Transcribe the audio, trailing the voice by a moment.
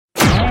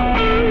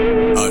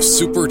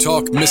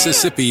SuperTalk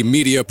Mississippi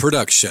media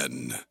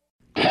production.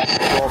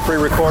 I'll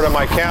pre-record on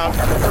my count.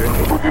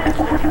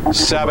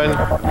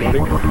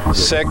 7,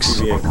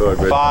 6,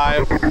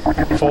 5,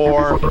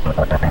 4,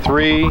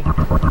 3,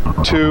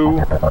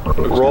 2.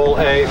 Roll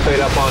A,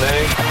 fade up on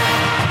A.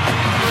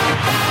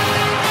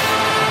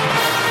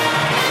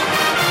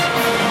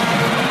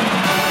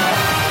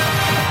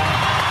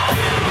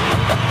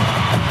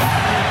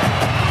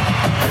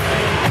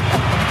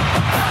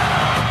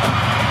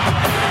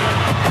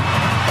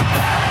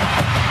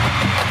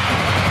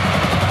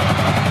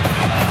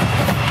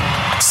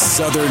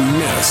 Southern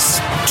Miss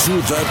to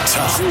the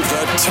top.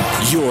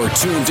 You're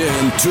tuned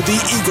in to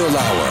the Eagle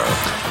Hour.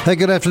 Hey,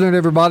 good afternoon,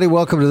 everybody.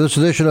 Welcome to this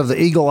edition of the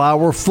Eagle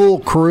Hour. Full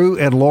crew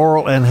in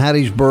Laurel and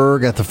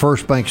Hattiesburg at the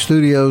First Bank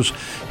Studios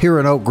here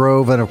in Oak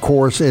Grove and, of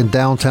course, in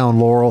downtown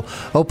Laurel.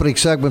 Opening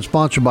segment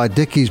sponsored by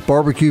Dickey's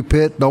Barbecue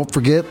Pit. Don't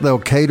forget, they'll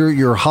cater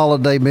your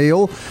holiday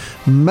meal.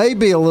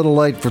 Maybe a little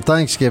late for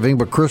Thanksgiving,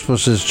 but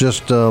Christmas is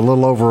just a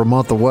little over a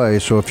month away.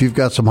 So if you've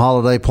got some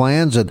holiday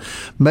plans and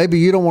maybe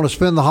you don't want to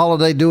spend the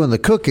holiday doing the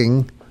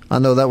cooking, I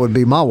know that would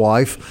be my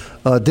wife,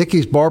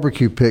 Dickey's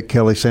Barbecue Pit,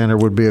 Kelly Sander,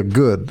 would be a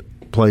good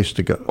place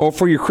to go. Or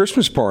for your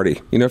Christmas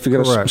party. You know, if you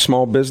got a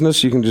small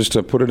business, you can just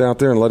put it out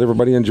there and let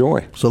everybody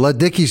enjoy. So let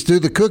Dickey's do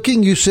the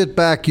cooking. You sit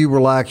back, you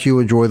relax, you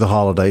enjoy the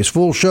holidays.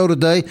 Full show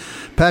today.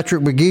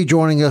 Patrick McGee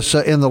joining us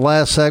in the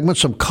last segment.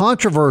 Some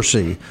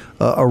controversy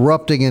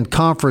erupting in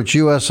Conference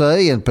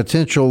USA and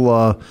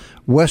potential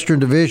Western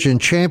Division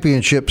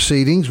championship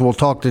seedings. We'll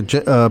talk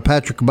to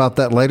Patrick about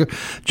that later.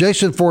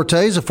 Jason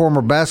Forte is a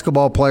former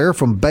basketball player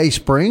from Bay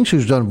Springs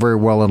who's done very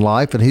well in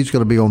life, and he's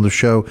going to be on the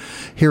show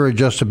here in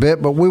just a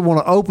bit. But we want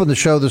to open the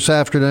show this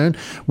afternoon.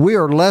 We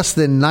are less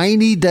than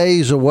 90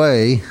 days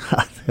away.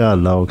 I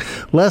know,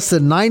 less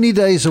than 90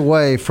 days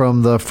away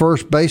from the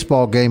first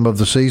baseball game of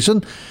the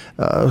season.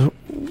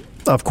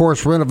 Of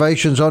course,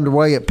 renovations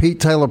underway at Pete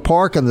Taylor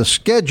Park, and the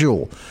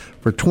schedule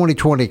for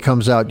 2020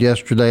 comes out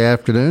yesterday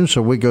afternoon,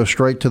 so we go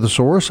straight to the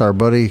source. Our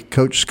buddy,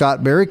 Coach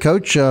Scott Berry.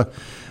 Coach,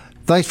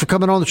 thanks for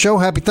coming on the show.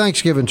 Happy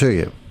Thanksgiving to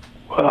you.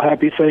 Well,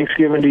 happy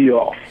Thanksgiving to you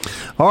all.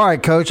 All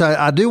right, Coach,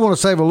 I do want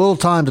to save a little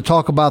time to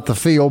talk about the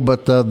field,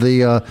 but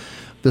the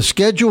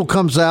schedule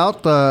comes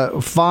out,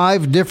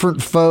 5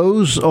 different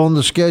foes on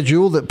the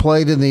schedule that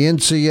played in the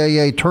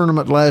NCAA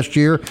tournament last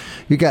year.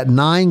 You got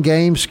 9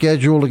 games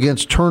scheduled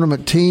against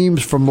tournament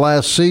teams from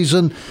last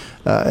season.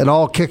 It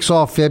all kicks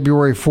off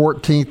February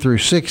 14th through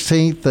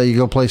 16th. You're going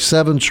to play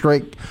 7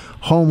 straight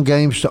home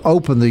games to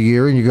open the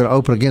year, and you're going to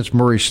open against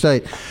Murray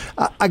State.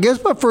 I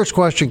guess my first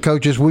question,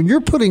 Coach, is when you're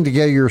putting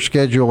together your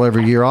schedule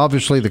every year,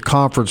 obviously the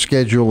conference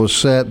schedule is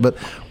set, but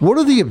what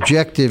are the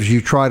objectives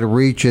you try to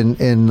reach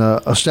in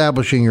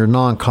establishing your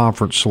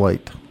non-conference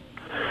slate?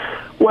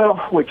 Well,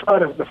 we try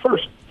to, the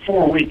first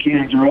 4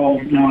 weekends are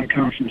all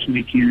non-conference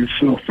weekends.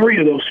 So 3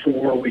 of those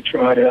 4, we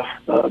try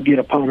to get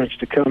opponents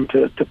to come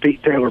to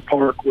Pete Taylor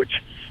Park,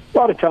 which a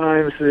lot of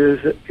times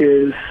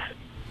is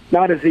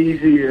not as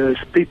easy as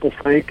people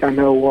think. I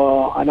know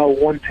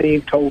one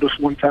team told us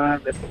one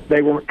time that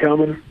they weren't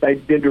coming. They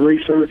did the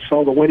research,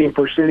 saw the winning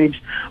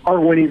percentage, our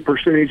winning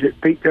percentage at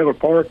Pete Taylor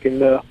Park, and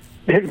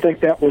didn't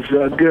think that was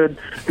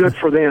good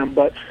for them.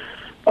 But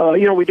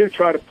we do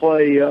try to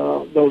play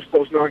those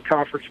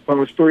non-conference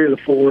opponents, 3 of the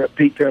 4 at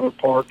Pete Taylor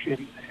Park.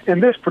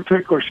 And this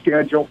particular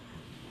schedule,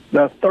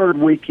 the 3rd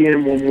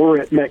weekend when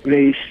we're at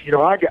McNeese,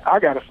 I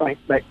got to thank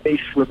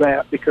McNeese for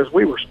that, because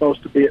we were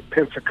supposed to be at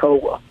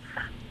Pensacola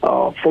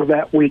for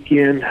that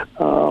weekend,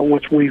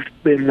 which we've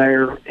been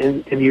there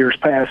in years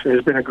past. It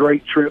has been a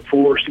great trip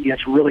for us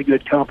against really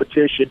good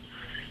competition.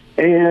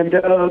 And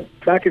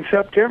back in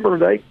September,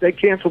 they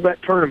canceled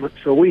that tournament,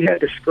 so we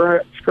had to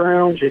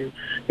scrounge and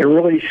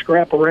really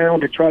scrap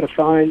around to try to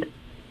find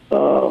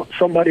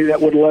somebody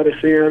that would let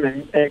us in.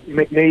 And at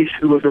McNeese,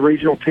 who was a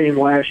regional team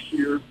last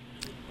year,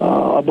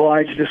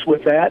 obliged us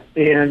with that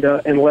and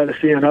let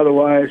us in.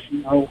 Otherwise,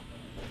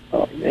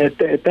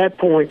 at that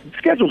point,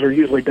 schedules are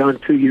usually done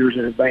 2 years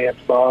in advance,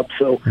 Bob.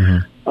 So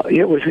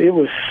it was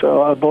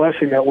a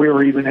blessing that we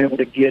were even able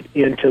to get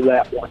into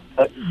that one.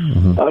 But,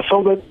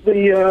 so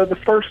the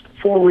first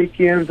 4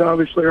 weekends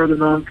obviously are the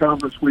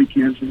non-conference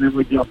weekends, and then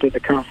we jump into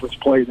conference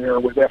play there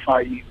with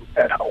FIU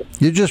at home.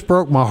 You just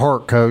broke my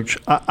heart, Coach.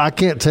 I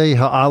can't tell you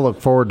how I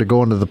look forward to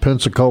going to the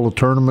Pensacola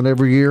tournament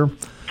every year.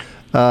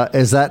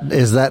 Is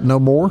that no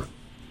more?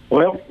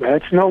 Well,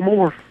 that's no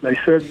more. They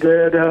said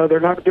that they're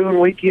not doing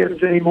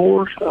weekends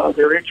anymore.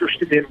 They're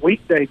interested in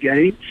weekday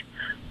games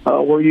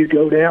where you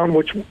go down,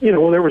 which,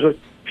 there was a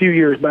few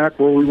years back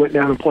where we went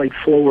down and played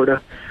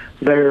Florida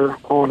there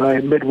on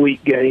a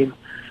midweek game.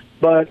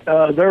 But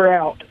they're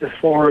out as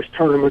far as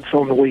tournaments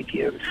on the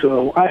weekend.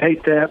 So I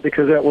hate that,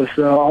 because that was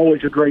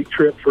always a great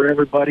trip for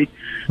everybody.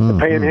 The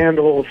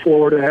Panhandle of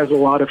Florida has a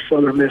lot of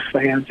Southern Miss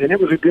fans, and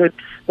it was a good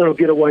little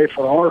getaway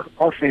for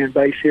our fan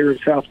base here in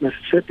South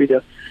Mississippi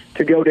to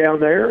go down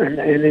there and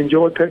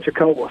enjoy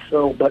Pensacola.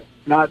 So, but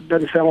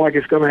Doesn't sound like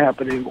it's going to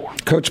happen anymore.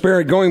 Coach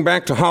Berry, going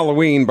back to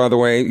Halloween, by the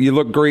way, you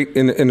look great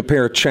in a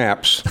pair of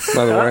chaps,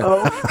 by the way.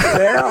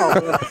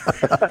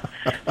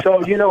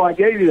 So, I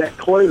gave you that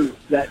clue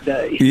that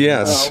day.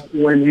 Yes.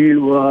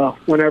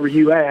 Whenever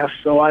you asked,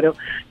 so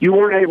you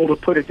weren't able to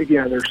put it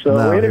together. So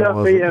it ended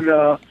up being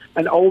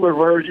an older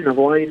version of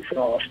Lane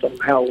Frost on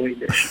Halloween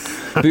this year.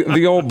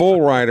 the old bull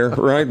rider,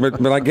 right?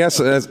 But I guess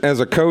as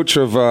a coach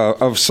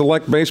of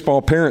select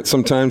baseball parents,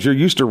 sometimes you're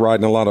used to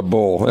riding a lot of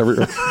bull.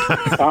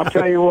 I'll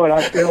tell you what,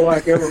 I feel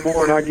like every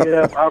morning I get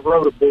up, I've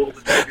rode a bull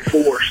the day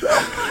before. So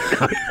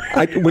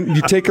when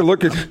you take a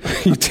look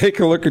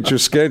at your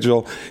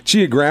schedule,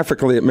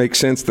 geographically it makes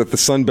sense that the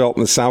Sun Belt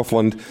and the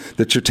Southland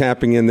that you're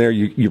tapping in there,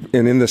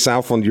 and in the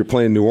Southland you're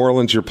playing New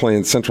Orleans, you're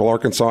playing Central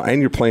Arkansas,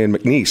 and you're playing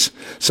McNeese,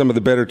 some of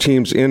the better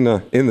teams in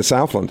the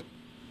Southland.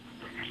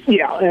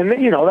 Yeah, and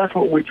that's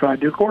what we try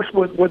to do. Of course,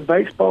 with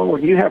baseball,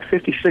 when you have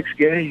 56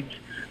 games,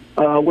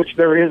 which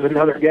there is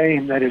another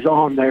game that is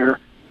on there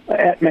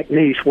at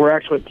McNeese, we're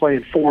actually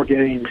playing 4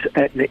 games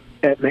at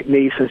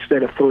McNeese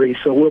instead of 3.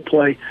 So we'll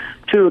play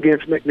 2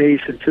 against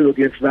McNeese and 2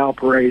 against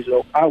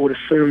Valparaiso. I would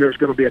assume there's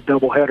going to be a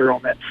doubleheader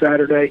on that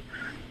Saturday.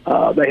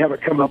 They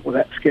haven't come up with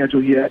that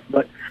schedule yet,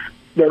 but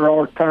there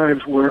are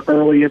times where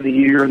early in the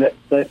year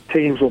that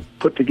teams will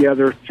put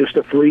together just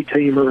a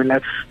 3-teamer, and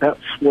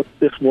that's what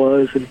this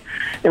was,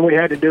 and we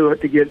had to do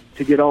it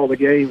to get all the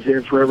games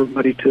in for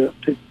everybody to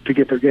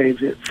get their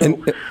games in.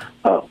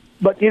 So,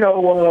 but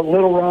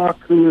Little Rock,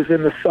 who is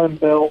in the Sun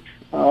Belt,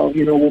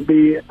 will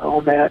be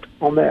on that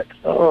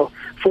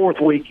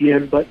 4th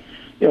weekend. But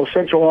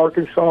Central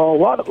Arkansas, a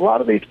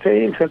lot of these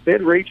teams have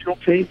been regional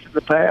teams in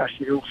the past.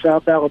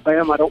 South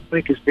Alabama, I don't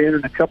think has been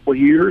in a couple of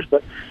years,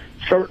 but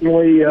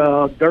certainly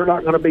they're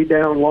not going to be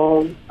down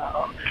long.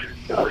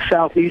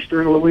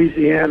 Southeastern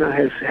Louisiana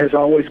has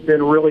always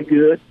been really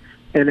good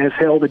and has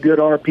held a good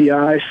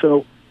RPI.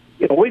 So,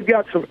 we've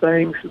got some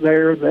things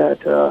there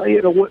that,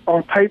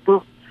 on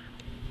paper,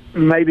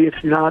 maybe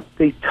it's not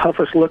the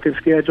toughest looking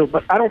schedule,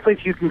 but I don't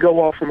think you can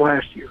go off from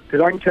last year, because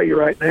I can tell you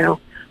right now,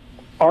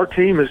 our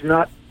team is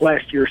not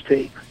last year's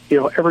team.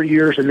 Every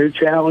year is a new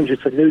challenge.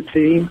 It's a new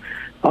team,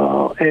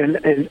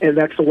 and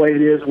that's the way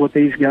it is with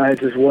these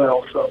guys as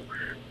well. So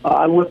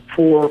I look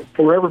for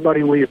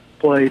everybody we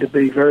play to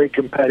be very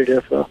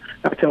competitive.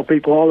 I tell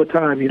people all the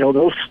time,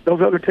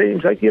 those other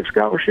teams, they give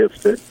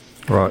scholarships too.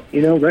 Right.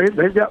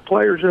 They've got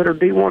players that are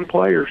D1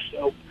 players,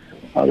 so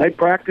they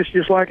practice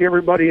just like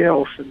everybody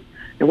else, and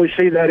we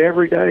see that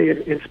every day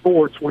in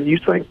sports. When you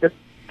think that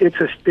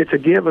it's a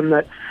given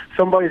that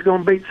somebody's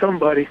going to beat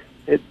somebody,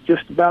 it's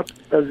just about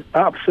the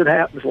opposite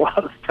happens a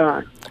lot of the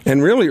time.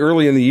 And really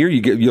early in the year,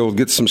 you'll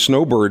get some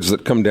snowbirds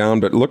that come down.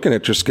 But looking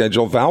at your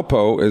schedule,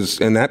 Valpo is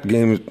in that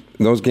game.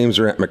 Those games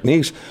are at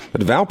McNeese, but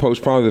Valpo is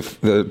probably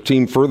the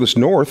team furthest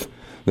north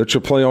that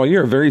you'll play all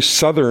year. A very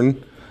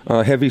southern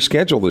heavy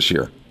schedule this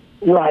year.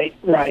 Right.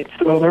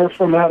 So they're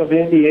from out of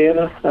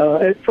Indiana,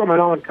 from an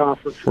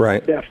on-conference.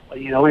 Right.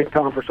 Definitely. In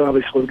conference,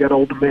 obviously, we've got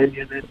Old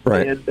Dominion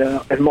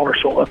and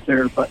Marshall up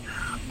there. But,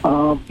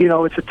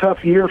 it's a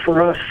tough year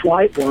for us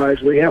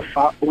flight-wise. We have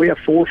 4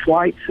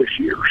 flights this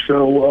year.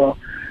 So,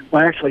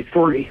 actually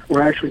 3.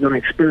 We're actually going to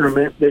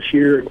experiment this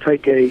year and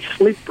take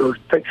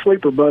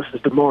sleeper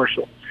buses to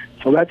Marshall.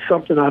 So that's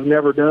something I've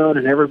never done,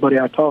 and everybody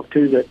I talk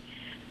to that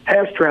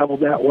has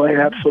traveled that way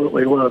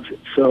absolutely loves it.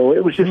 So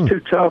it was just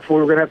too tough. We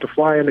were going to have to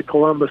fly into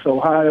Columbus,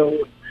 Ohio,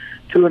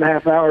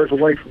 2.5 hours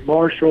away from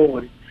Marshall,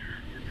 and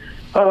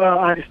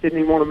I just didn't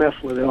even want to mess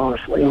with it,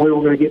 honestly. And we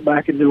were going to get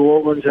back in New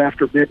Orleans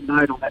after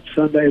midnight on that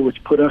Sunday,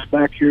 which put us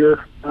back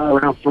here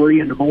around 3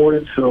 in the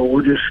morning. So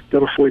we're just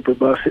going to sleeper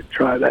bus it and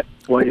try that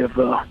way of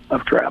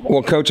travel.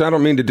 Well, Coach, I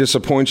don't mean to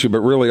disappoint you,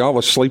 but really all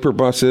a sleeper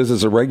bus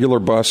is a regular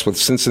bus with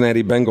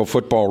Cincinnati Bengal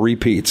football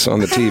repeats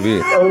on the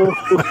TV.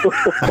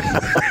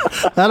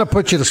 That'll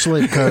put you to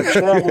sleep, Coach.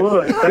 That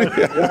would.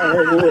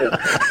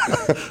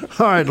 That would.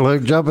 All right,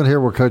 Luke, jump in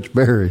here with Coach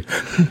Berry.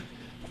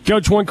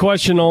 Coach, one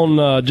question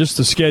on just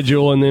the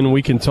schedule, and then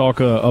we can talk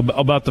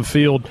about the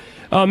field.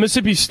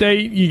 Mississippi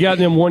State, you got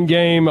them 1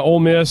 game. Ole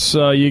Miss,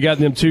 you got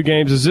them 2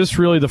 games. Is this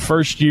really the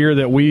first year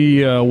that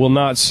we will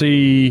not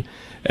see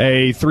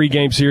a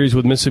 3-game series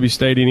with Mississippi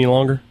State any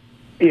longer?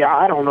 Yeah,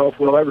 I don't know if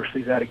we'll ever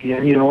see that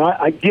again.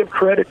 I give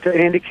credit to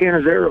Andy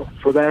Cannizzaro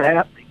for that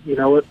happening.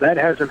 That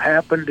hasn't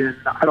happened in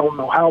I don't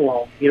know how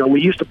long. We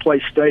used to play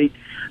State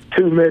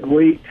 2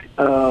 midweek,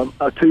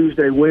 a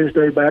Tuesday,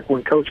 Wednesday, back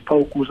when Coach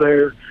Polk was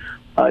there.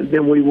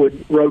 Then we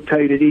would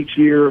rotate it each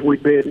year.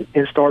 We'd be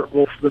in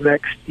Starkville for the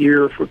next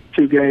year for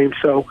 2 games.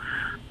 So,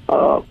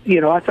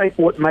 I think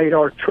what made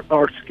our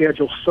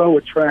schedule so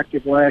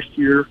attractive last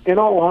year, in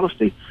all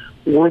honesty,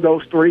 were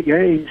those 3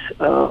 games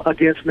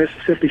against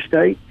Mississippi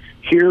State,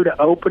 here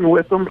to open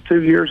with them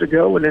 2 years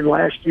ago, and then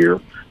last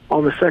year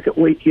on the second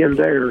weekend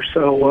there.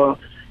 So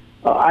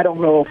I don't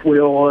know if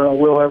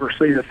we'll ever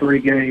see the 3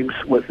 games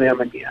with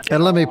them again.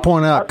 And let me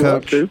point out,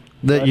 Coach,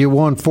 that you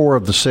won 4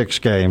 of the 6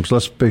 games.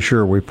 Let's be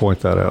sure we point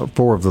that out.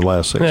 4 of the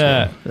last 6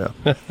 games.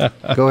 Yeah.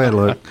 Go ahead,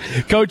 Luke.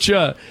 Coach,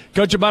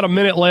 about a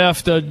minute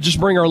left. Just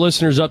bring our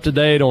listeners up to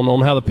date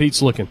on how the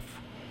Pete's looking.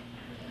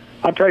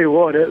 I'll tell you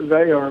what,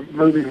 they are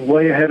moving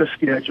way ahead of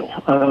schedule.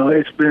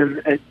 It's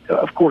been,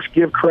 of course,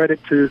 give credit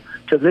to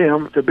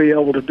them to be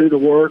able to do the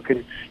work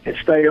and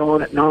stay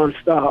on it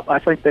nonstop. I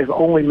think they've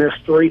only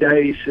missed 3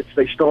 days since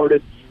they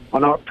started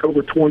on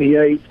October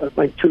 28th. I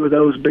think 2 of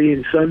those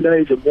being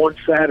Sundays and 1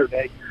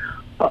 Saturday.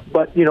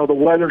 But, the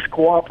weather's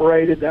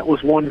cooperated. That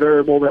was one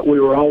variable that we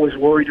were always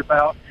worried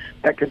about.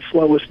 That could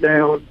slow us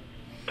down.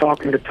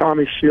 Talking to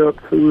Tommy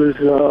Shook, who's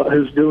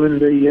doing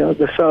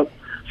the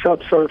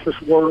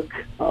subsurface work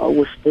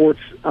with Sports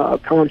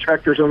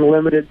Contractors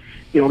Unlimited.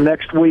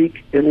 Next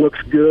week it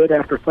looks good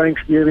after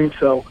Thanksgiving,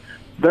 so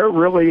they're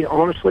really,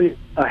 honestly,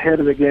 ahead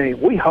of the game.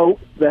 We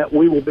hope that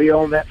we will be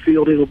on that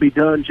field. It'll be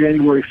done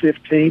January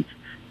 15th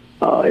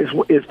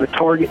is the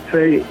target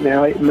date.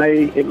 Now it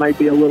may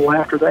be a little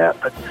after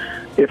that, but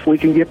if we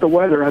can get the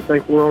weather, I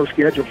think we're on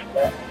schedule for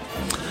that.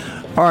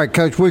 All right,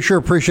 Coach, we sure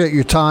appreciate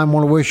your time.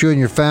 Want to wish you and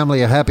your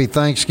family a happy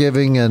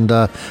Thanksgiving. And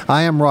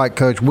I am right,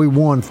 Coach. We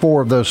won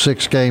 4 of those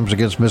 6 games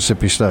against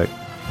Mississippi State.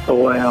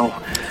 Well,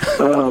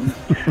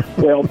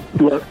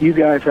 look, you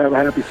guys have a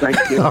happy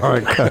Thanksgiving. All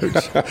right,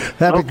 Coach.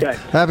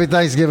 Happy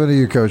Thanksgiving to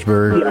you, Coach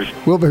Berry. Yes.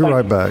 We'll be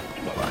right back.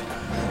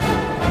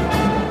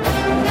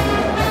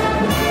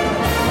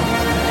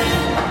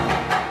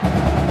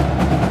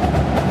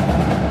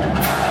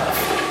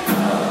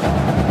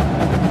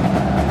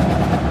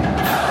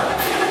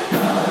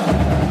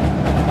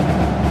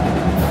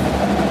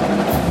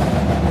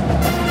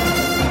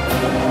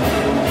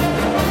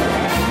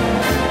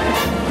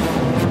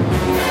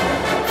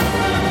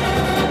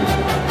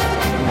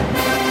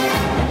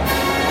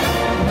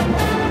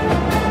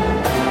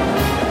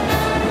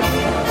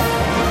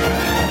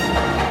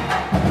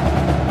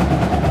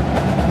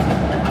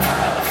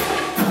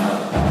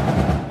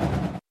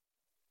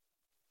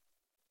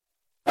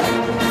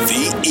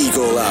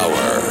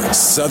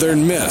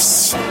 Southern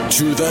Miss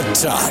to the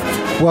top.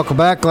 Welcome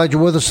back. Glad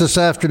you're with us this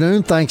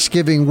afternoon.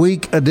 Thanksgiving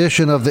week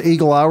edition of the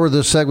Eagle Hour.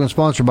 This segment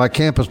sponsored by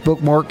Campus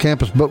Bookmark,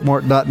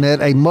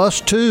 campusbookmark.net. A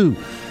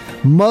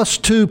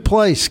must-to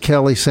place,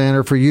 Kelly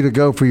Sander, for you to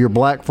go for your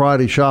Black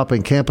Friday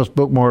shopping. Campus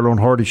Bookmark on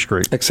Hardy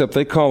Street. Except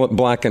they call it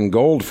Black and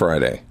Gold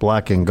Friday.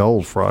 Black and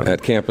Gold Friday.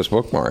 At Campus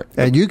Bookmark.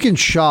 And you can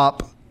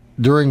shop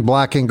during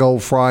Black and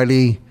Gold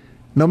Friday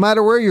no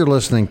matter where you're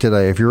listening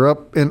today. If you're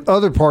up in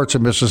other parts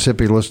of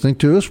Mississippi listening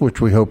to us,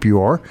 which we hope you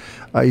are,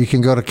 you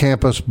can go to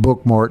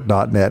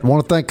campusbookmark.net. I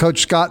want to thank Coach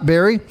Scott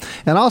Berry.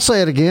 And I'll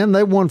say it again.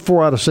 They won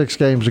 4 out of 6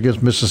 games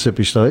against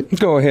Mississippi State.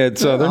 Go ahead,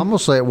 Southern. I'm going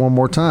to say it one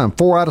more time.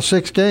 4 out of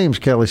 6 games,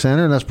 Kelly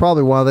Sander, and that's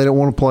probably why they don't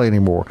want to play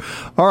anymore.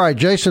 All right,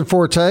 Jason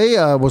Forte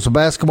was a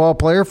basketball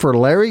player for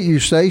Larry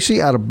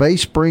Eustacy out of Bay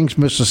Springs,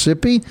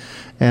 Mississippi,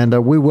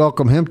 and we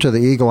welcome him to the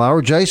Eagle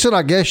Hour. Jason,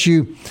 I guess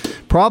you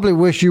probably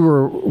wish you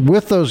were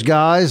with those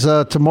guys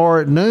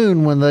tomorrow at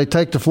noon when they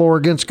take the floor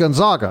against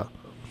Gonzaga.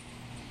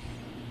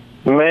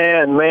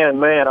 Man,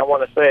 I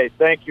want to say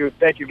thank you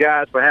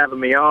guys for having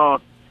me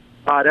on.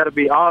 That'll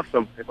be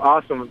awesome. It's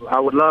awesome. I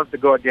would love to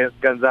go against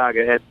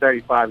Gonzaga at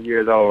 35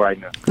 years old right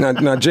now.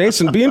 Now,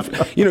 Jason,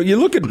 you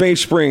look at Bay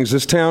Springs,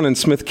 this town in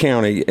Smith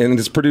County, and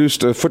it's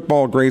produced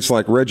football greats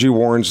like Reggie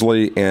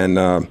Warnsley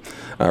and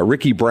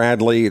Ricky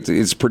Bradley.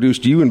 It's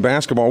produced you in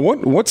basketball.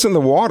 What's in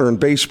the water in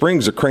Bay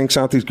Springs that cranks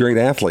out these great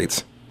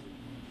athletes?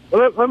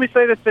 Well, let me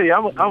say this to you.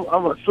 I'm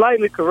going to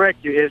slightly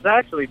correct you. It's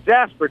actually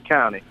Jasper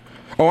County.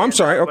 Oh, I'm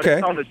sorry.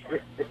 Okay.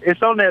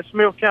 It's on that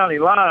Smith County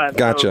line.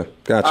 Gotcha.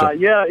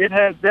 Yeah, it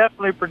has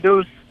definitely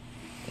produced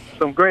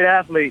some great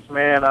athletes,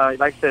 man.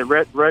 Like I said,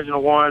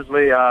 Reginald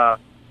Warnsley,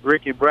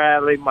 Ricky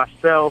Bradley,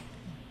 myself.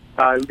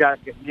 We got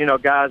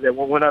guys that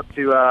went up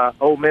to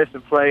Ole Miss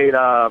and played.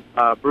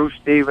 Bruce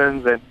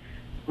Stevens and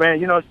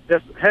man, it's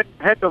just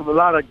heck of a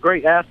lot of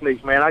great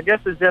athletes, man. I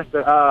guess it's just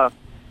the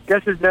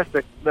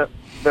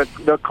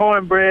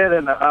cornbread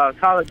and the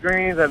collard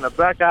greens and the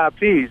black-eyed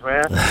peas,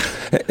 man.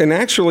 And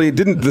actually,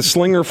 didn't the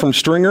slinger from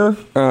Stringer,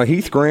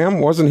 Heath Graham,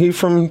 wasn't he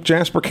from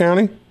Jasper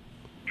County?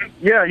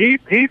 Yeah,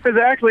 Heath and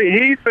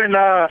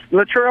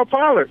Latrell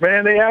Pollard,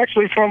 man. They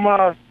actually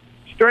from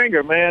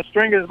Stringer, man.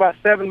 Stringer is about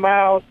 7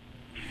 miles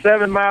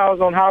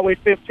on Highway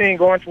 15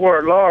 going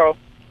toward Laurel.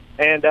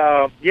 And,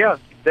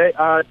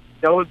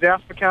 those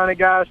Jasper County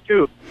guys,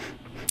 too.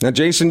 Now,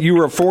 Jason, you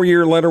were a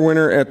 4-year letter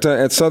winner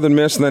at Southern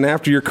Miss, and then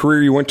after your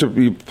career, you went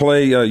to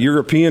play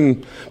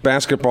European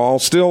basketball.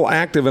 Still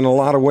active in a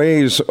lot of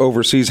ways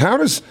overseas.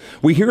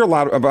 We hear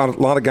about a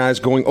lot of guys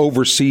going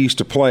overseas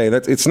to play?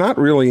 It's not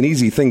really an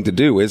easy thing to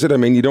do, is it? I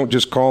mean, you don't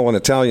just call an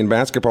Italian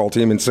basketball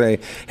team and say,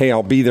 "Hey,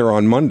 I'll be there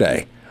on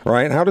Monday,"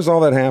 right? How does all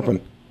that happen?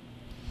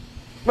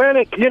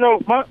 Man,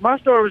 my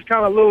story was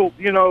kind of a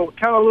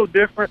little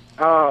different.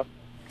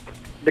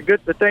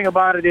 The thing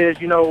about it is,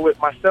 with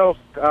myself.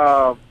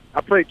 I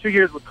played 2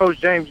 years with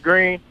Coach James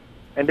Green,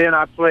 and then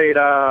I played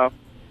a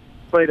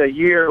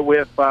year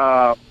with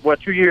 2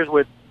 years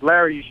with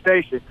Larry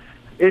Eustacy.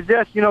 It's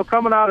just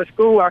coming out of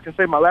school. I can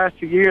say my last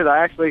 2 years, I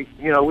actually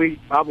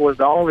I was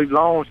the only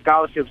lone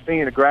scholarship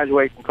senior to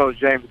graduate from Coach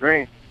James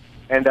Green,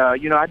 and I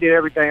did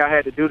everything I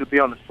had to do to be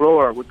on the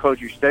floor with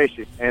Coach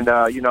Eustacy, and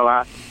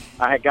I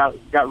I had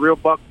got real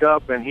bucked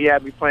up, and he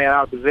had me playing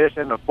out of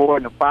position, the 4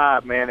 and the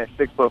 5, man, at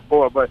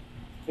 6'4". But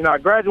I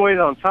graduated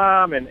on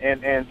time, and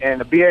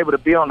to be able to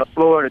be on the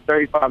floor at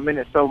 35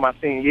 minutes so my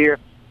senior year,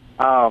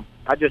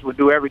 I just would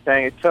do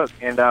everything it took.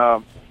 And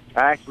I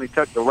actually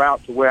took the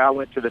route to where I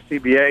went to the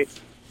CBA,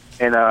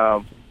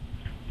 and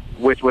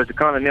which was the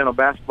Continental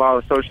Basketball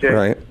Association,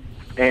 right,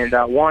 and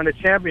won the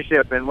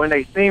championship. And when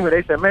they seen me,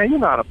 they said, "Man, you're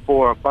not a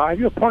 4 or 5,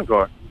 you're a point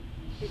guard."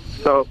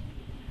 So,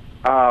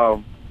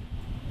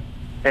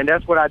 and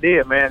that's what I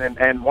did, man,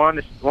 and won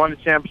the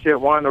championship,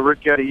 won the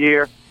Rookie of the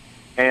Year,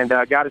 and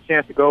got a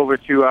chance to go over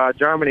to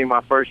Germany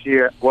my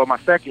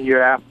second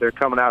year after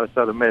coming out of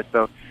Southern Miss.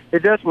 So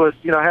it just was,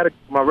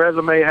 my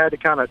resume had to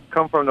kind of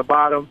come from the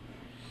bottom,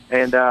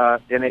 and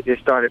it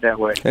started that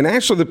way. And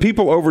actually, the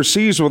people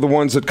overseas were the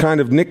ones that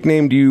kind of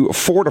nicknamed you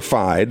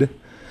Fortified,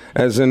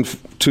 as in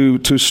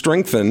to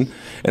strengthen.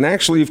 And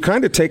actually, you've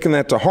kind of taken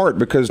that to heart,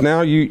 because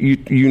now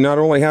you not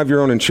only have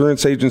your own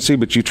insurance agency,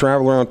 but you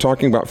travel around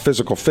talking about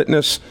physical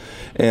fitness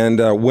and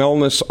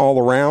wellness all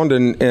around.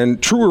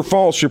 And true or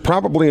false, you're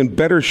probably in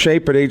better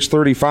shape at age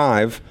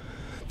 35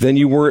 than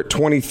you were at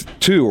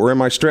 22, or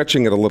am I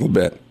stretching it a little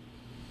bit?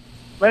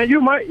 Man,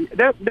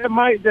 that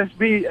might just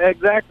be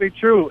exactly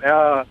true.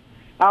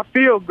 I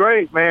feel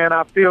great, man.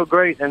 I feel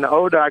great, and the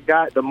older I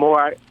got, the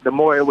more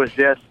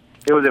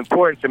it was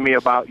important to me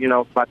about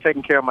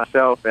taking care of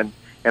myself and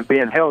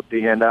being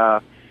healthy. And I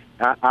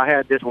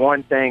had this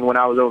one thing when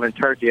I was over in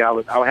Turkey. I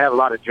had a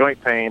lot of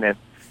joint pain and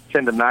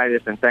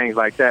tendonitis and things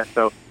like that.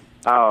 So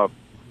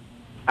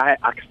I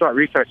could start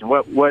researching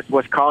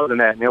what's causing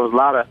that, and there was a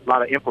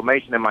lot of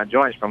inflammation in my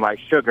joints from like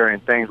sugar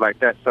and things like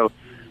that. So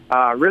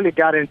I really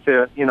got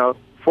into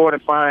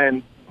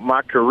fortifying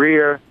my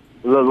career,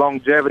 a little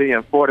longevity,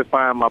 and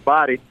fortifying my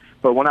body.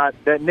 But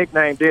that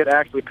nickname did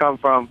actually come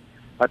from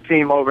a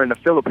team over in the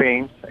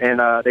Philippines, and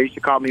they used to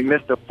call me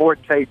Mr.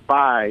 Forte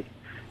 5.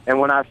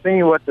 And when I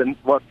seen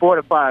what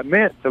fortified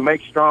meant, to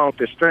make strong,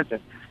 to strengthen,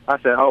 I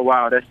said, oh,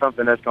 wow, that's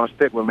something that's going to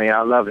stick with me.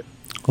 I love it.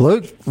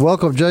 Luke,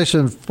 welcome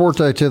Jason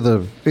Forte to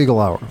the Eagle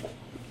Hour.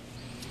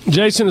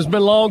 Jason, it's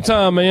been a long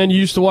time, man. You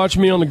used to watch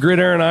me on the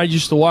gridiron. I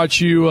used to watch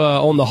you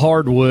on the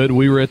hardwood.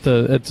 We were at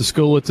the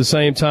school at the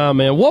same time,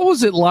 man. What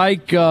was it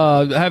like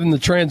having the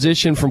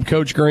transition from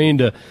Coach Green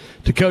to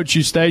Coach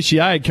Eustace?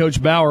 I had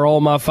Coach Bauer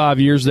all my 5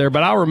 years there,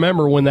 but I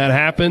remember when that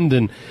happened.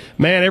 And,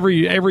 man,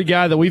 every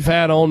guy that we've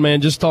had on,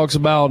 man, just talks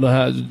about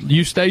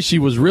Eustace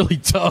was really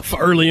tough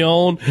early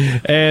on.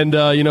 And,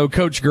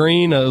 Coach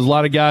Green, a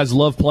lot of guys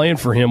love playing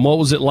for him. What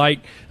was it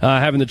like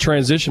having the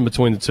transition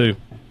between the two?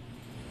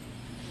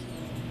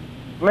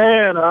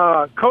 Man,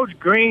 Coach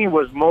Green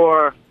was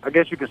more, I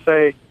guess you could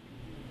say,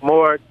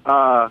 more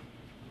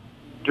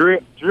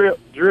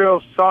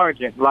drill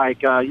sergeant.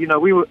 Like,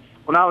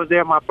 when I was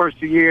there my first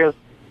 2 years,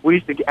 we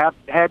used to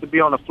had to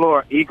be on the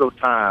floor Eagle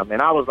time. And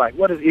I was like,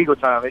 what is Eagle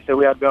time? They said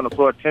we had to be on the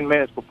floor 10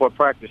 minutes before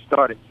practice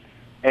started.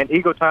 And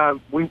Eagle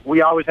time,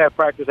 we always had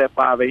practice at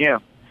 5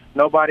 a.m.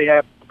 Nobody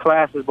had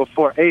classes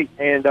before 8.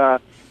 And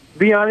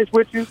be honest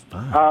with you,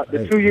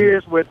 the 2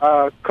 years with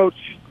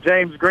Coach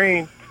James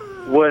Green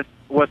was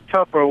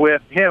tougher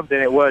with him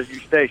than it was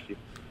Eustace.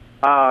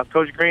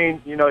 Coach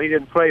Green, he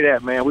didn't play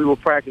that, man. We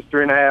would practice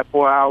 3.5,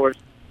 4 hours,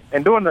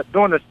 and during the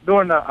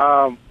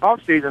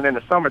off season in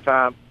the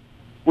summertime,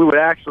 we would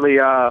actually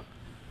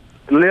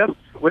lift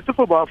with the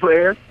football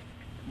players.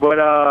 But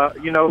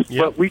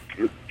but we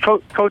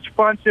Coach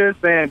Funches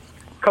and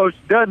Coach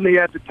Dudley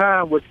at the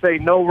time would say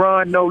no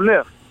run, no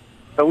lift.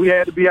 So we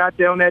had to be out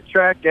there on that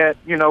track at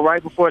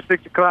right before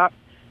 6 o'clock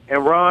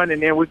and run,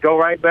 and then we'd go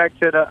right back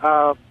to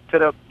the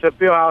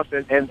field house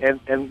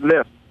and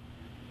lift.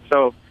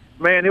 So,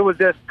 man, it was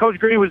just Coach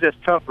Green was just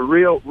tough,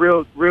 real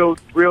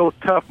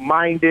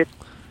tough-minded,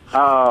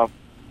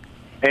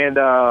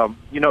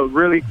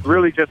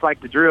 really just like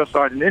the drill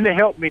sergeant. And it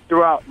helped me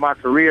throughout my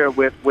career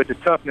with the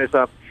toughness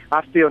of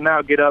I still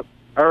now get up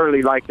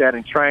early like that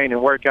and train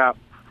and work out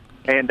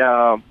and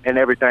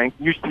everything.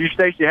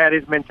 Eustace had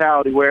his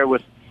mentality where it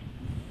was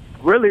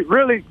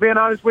really being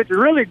honest with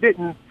you, really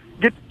didn't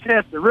get the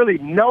chance to really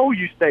know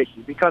Eustace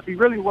because he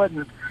really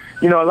wasn't.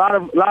 A lot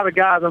of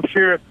guys, I'm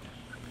sure,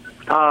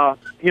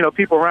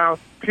 people around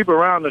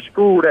the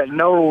school that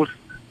knows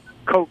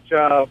Coach,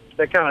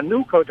 that kind of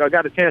knew Coach. I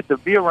got a chance to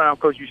be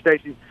around Coach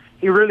Eustace.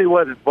 He really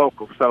wasn't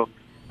vocal. So,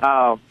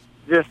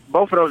 just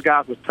both of those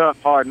guys was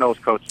tough,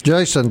 hard-nosed coaches.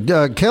 Jason,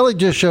 Kelly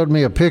just showed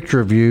me a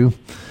picture of you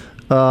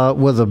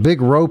with a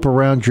big rope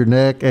around your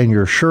neck and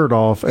your shirt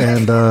off,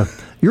 and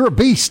you're a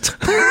beast.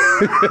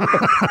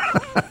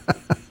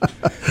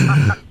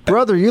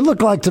 Brother, you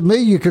look like to me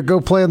you could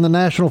go play in the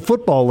National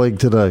Football League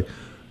today.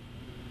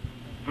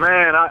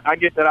 Man, I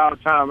get that all the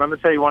time. I'm going to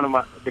tell you one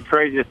of the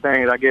craziest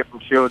things I get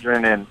from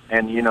children and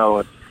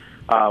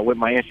with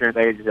my insurance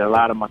agents, a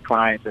lot of my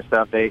clients and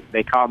stuff,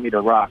 they call me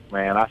the Rock,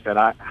 man. I said,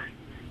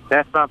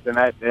 that's something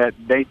that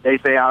they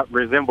say I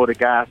resemble the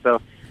guy.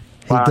 So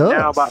he does.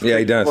 Now about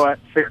he does.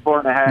 6'4"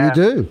 and a half.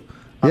 You do.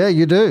 Yeah,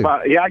 you do.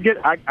 I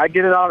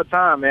get it all the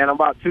time, man. I'm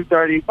about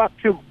 230,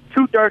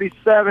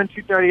 237,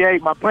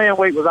 238. My playing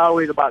weight was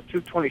always about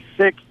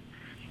 226.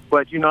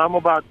 But, I'm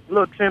about a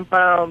little 10,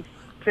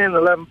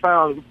 11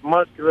 pounds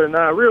muscular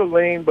now, real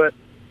lean. But,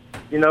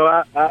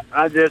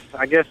 I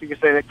guess you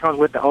could say that comes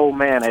with the old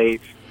man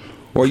age.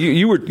 Well,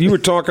 you were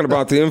talking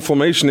about the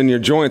inflammation in your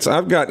joints.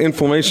 I've got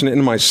inflammation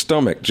in my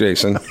stomach,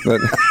 Jason.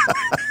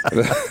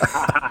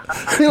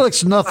 He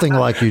looks nothing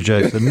like you,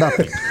 Jason.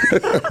 Nothing.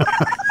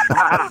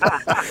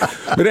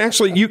 But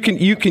actually, you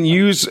can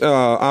use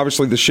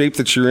obviously the shape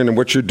that you're in and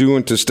what you're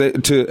doing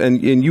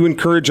and you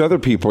encourage other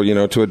people,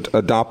 to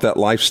adopt that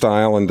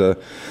lifestyle and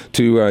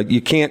to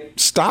you can't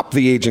stop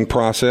the aging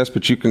process,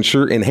 but you can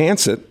sure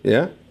enhance it.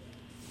 Yeah.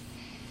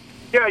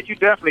 Yeah, you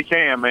definitely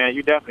can, man.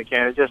 You definitely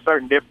can. It's just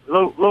certain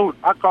different.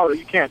 I call it.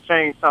 You can't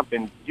change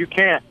something. You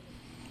can't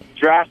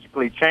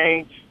drastically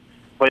change,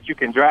 but you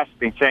can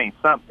drastically change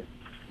something.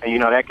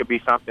 And that could be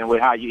something with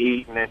how you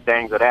eat and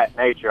things of that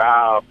nature.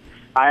 I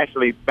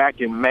actually back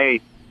in May,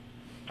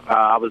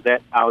 I was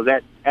at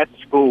the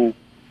school,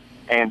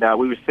 and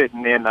we were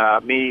sitting in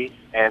me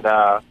and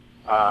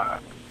I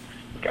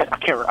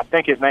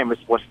think his name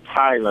was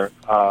Tyler.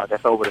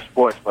 That's over the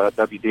sports for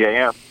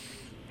WDAM.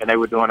 And they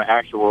were doing an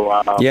actual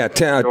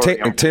Taylor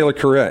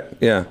Corrett,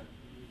 yeah.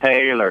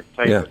 Taylor.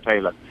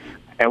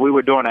 And we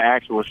were doing an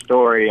actual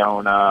story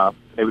on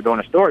they were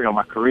doing a story on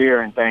my career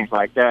and things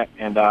like that.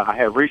 And I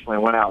had recently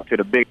went out to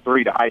the Big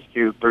Three, the Ice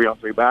Cube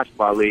 3-on-3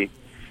 basketball league.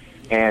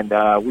 And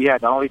we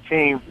had the only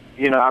team,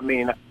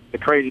 the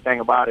crazy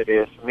thing about it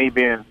is me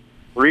being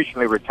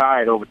recently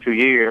retired over 2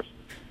 years,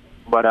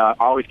 but I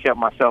always kept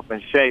myself in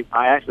shape.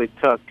 I actually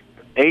took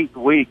 8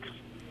 weeks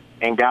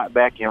and got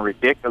back in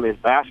ridiculous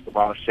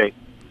basketball shape.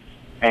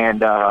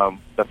 And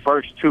the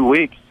first 2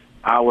 weeks,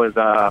 I was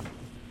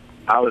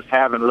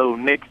having little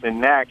nicks and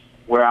knacks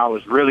where I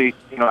was really,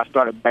 I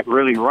started back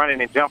really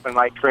running and jumping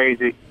like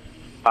crazy,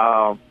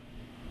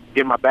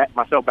 getting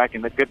myself back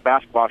in a good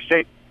basketball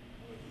shape.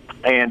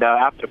 And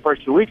after the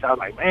first 2 weeks, I was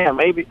like, man,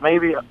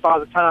 maybe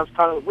Father Time's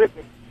coming with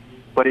me.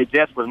 But it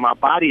just was my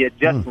body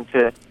adjusting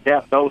to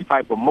those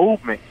type of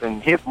movements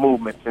and hip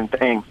movements and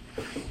things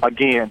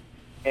again.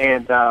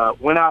 And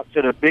went out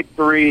to the Big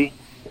Three,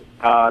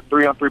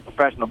 3-on-3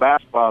 professional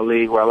basketball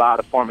league where a lot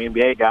of former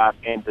NBA guys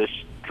and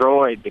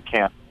destroyed the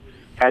camp.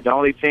 Had the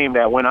only team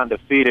that went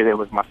undefeated. It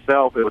was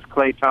myself. It was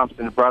Klay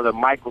Thompson's brother,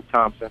 Michael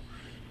Thompson.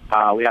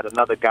 We had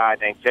another guy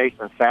named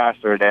Jason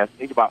Sasser.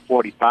 He's about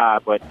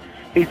 45, but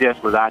he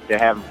just was out there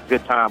having a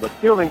good time, but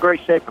still in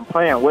great shape and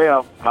playing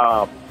well.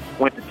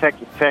 Went to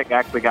Texas Tech,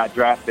 actually got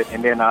drafted,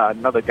 and then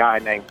another guy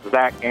named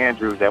Zach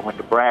Andrews that went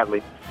to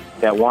Bradley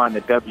that won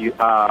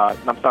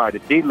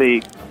the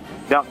D-League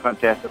dunk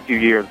contest a few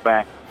years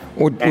back.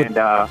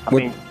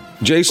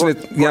 Jason,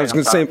 I was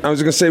going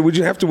to say, would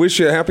you have to wish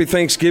you a happy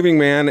Thanksgiving,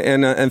 man,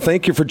 and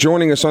thank you for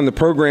joining us on the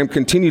program.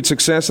 Continued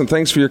success, and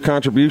thanks for your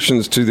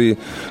contributions to the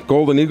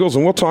Golden Eagles,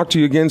 and we'll talk to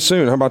you again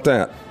soon. How about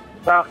that?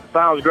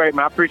 Sounds great,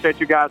 man. I appreciate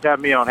you guys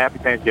having me on. Happy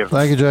Thanksgiving.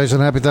 Thank you,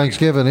 Jason. Happy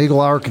Thanksgiving. Eagle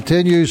Hour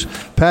continues.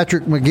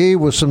 Patrick McGee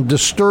with some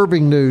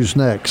disturbing news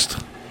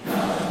next.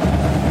 Let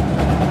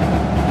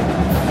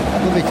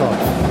me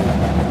talk.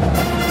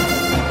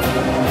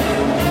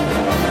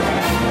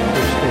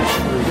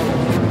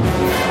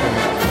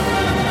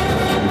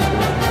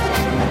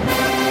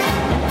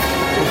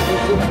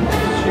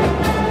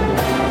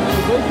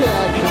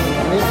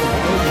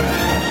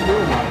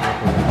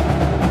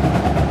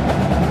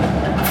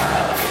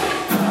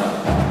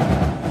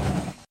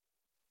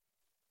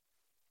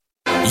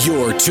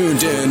 You're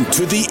tuned in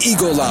to the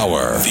Eagle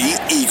Hour.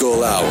 The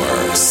Eagle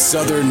Hour.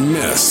 Southern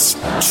Miss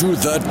to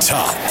the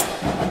top.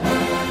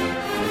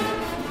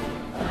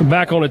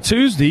 Back on a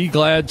Tuesday.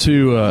 Glad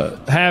to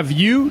have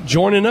you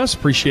joining us.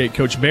 Appreciate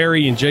Coach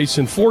Barry and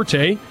Jason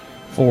Forte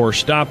for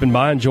stopping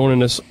by and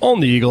joining us on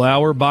the Eagle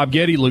Hour. Bob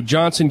Getty, Luke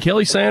Johnson,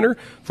 Kelly Sander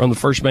from the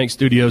First Bank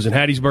Studios in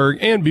Hattiesburg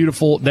and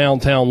beautiful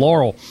downtown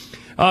Laurel.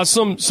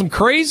 Some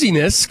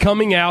craziness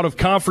coming out of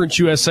Conference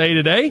USA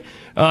today.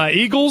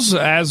 Eagles,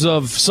 as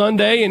of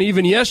Sunday and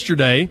even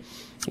yesterday,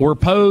 were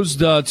posed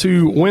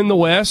to win the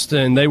West,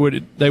 and they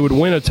would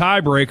win a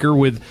tiebreaker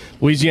with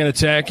Louisiana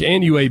Tech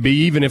and UAB,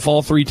 even if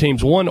all three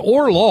teams won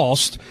or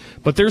lost.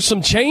 But there's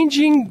some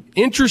changing,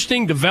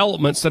 interesting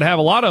developments that have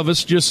a lot of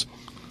us just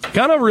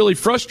kind of really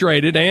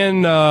frustrated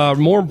and,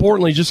 more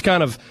importantly, just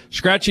kind of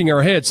scratching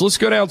our heads. Let's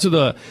go down to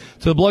the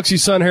Biloxi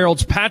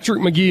Sun-Herald's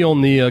Patrick McGee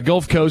on the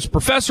Gulf Coast.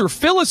 Professor,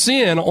 fill us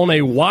in on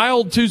a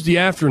wild Tuesday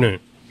afternoon.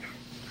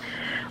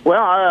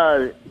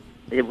 Well,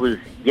 it was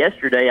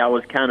yesterday. I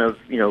was kind of,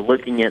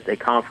 looking at the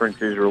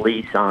conference's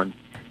release on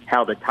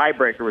how the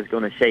tiebreaker was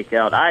going to shake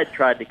out. I had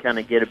tried to kind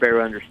of get a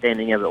better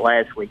understanding of it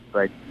last week,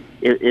 but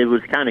it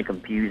was kind of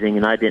confusing,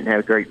 and I didn't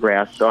have a great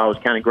grasp. So I was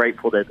kind of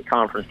grateful that the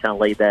conference kind of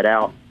laid that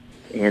out.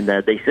 And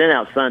they sent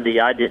out Sunday.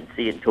 I didn't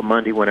see it until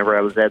Monday whenever I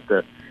was at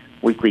the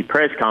weekly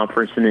press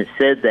conference, and it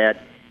said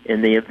that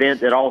in the event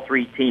that all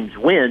three teams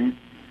win,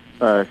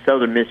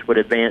 Southern Miss would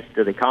advance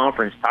to the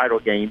conference title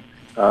game,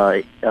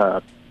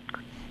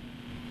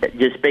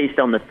 just based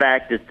on the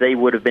fact that they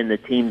would have been the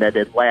team that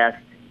had that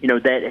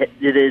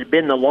it had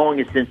been the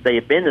longest since they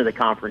had been to the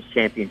conference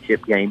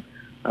championship game.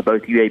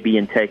 Both UAB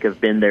and Tech have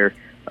been there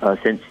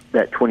since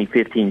that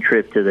 2015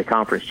 trip to the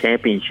conference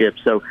championship.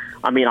 So,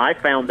 I mean, I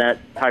found that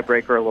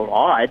tiebreaker a little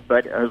odd,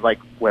 but I was like,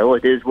 well,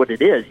 it is what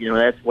it is.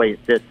 That's the way it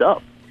sets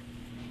up.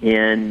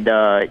 And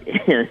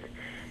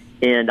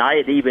and I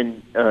had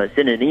even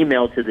sent an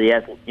email to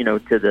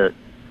the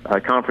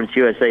Conference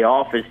USA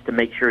office to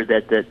make sure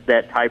that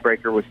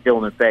tiebreaker was still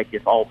in effect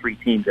if all three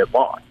teams had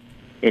lost.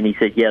 And he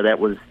said, yeah, that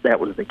was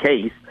the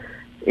case.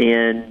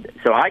 And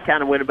so I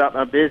kind of went about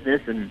my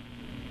business, and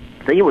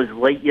I think it was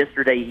late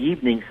yesterday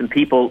evening, some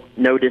people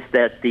noticed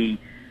that the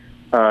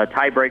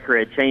tiebreaker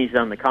had changed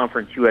on the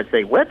Conference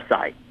USA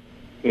website.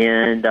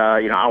 And,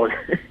 I was,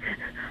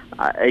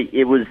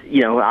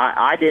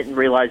 I didn't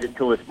realize it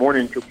until this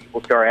morning until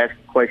people started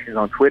asking questions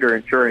on Twitter.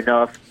 And sure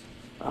enough,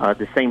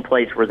 the same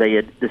place where they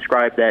had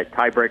described that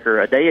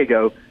tiebreaker a day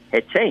ago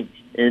had changed.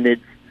 And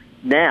it's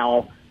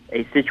now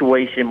a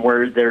situation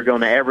where they're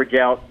going to average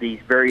out these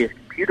various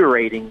computer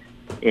ratings,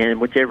 and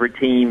whichever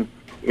team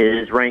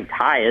is ranked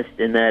highest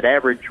in that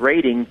average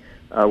rating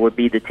would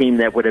be the team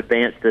that would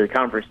advance to the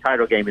conference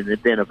title game in the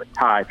event of a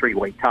tie,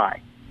 three-way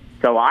tie.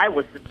 So I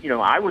was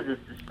as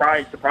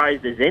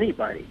surprised as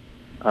anybody.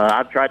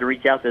 I've tried to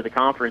reach out to the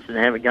conference and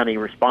haven't got any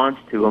response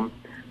to them.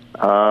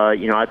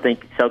 I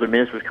think Southern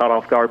Miss was caught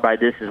off guard by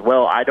this as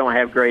well. I don't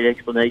have great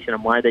explanation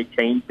on why they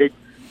changed it.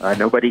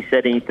 Nobody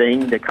said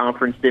anything. The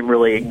conference didn't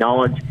really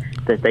acknowledge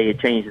that they had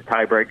changed the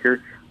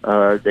tiebreaker.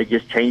 They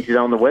just changed it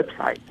on the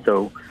website.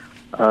 So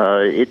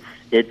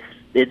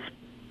it's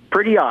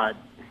pretty odd.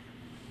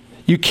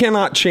 You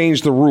cannot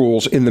change the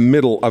rules in the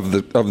middle of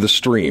the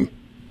stream.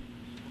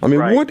 I mean,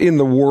 right. What in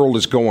the world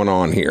is going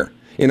on here?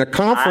 In a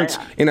conference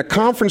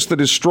that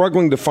is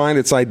struggling to find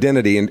its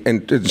identity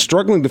and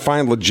struggling to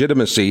find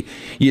legitimacy,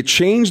 you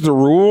change the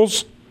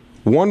rules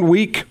 1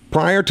 week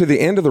prior to the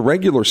end of the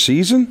regular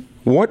season?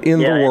 What in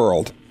the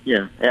world?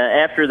 Yeah,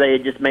 after they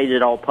had just made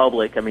it all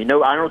public. I mean,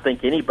 I don't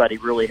think anybody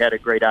really had a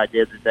great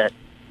idea that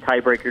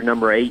tiebreaker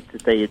number 8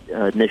 that they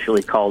had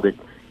initially called it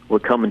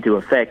would come into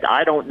effect.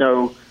 I don't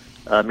know.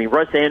 I mean,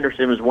 Russ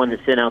Anderson was one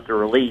that sent out the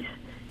release,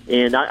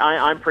 and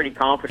I'm pretty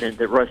confident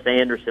that Russ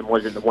Anderson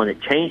wasn't the one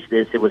that changed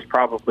this. It was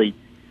probably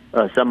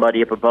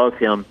somebody up above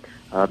him.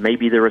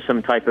 Maybe there was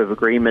some type of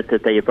agreement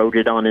that they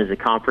voted on as a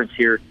conference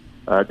here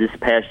this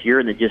past year,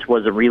 and it just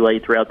wasn't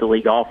relayed throughout the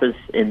league office.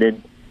 And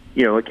then,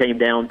 it came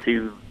down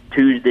to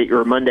Tuesday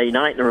or Monday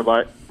night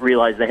and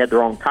realized they had the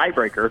wrong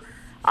tiebreaker.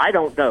 I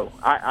don't know.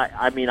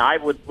 I mean, I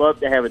would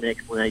love to have an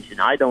explanation.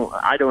 I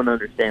don't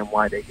understand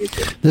why they did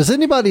this. Does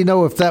anybody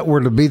know if that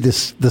were to be the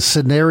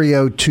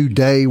scenario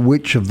today,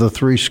 which of the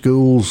three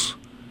schools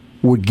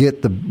would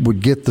get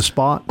the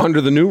spot under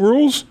the new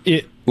rules?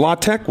 La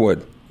Tech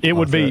would. It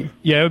would be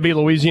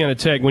Louisiana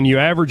Tech. When you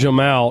average them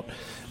out,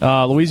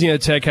 Louisiana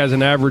Tech has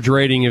an average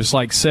rating of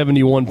like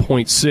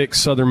 71.6.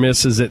 Southern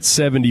Miss is at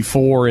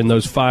 74 in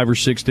those 5 or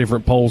 6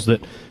 different polls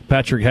that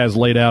Patrick has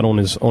laid out on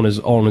his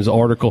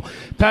article.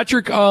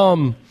 Patrick,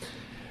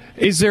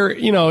 is there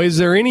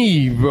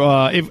any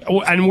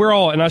and we're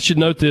all, and I should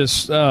note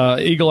this,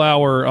 Eagle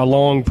Hour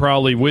along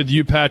probably with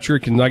you,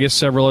 Patrick, and I guess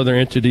several other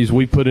entities,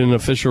 we put in an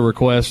official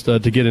request to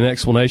get an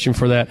explanation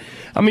for that.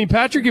 I mean,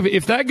 Patrick,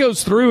 if that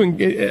goes through,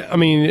 and I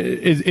mean,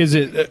 is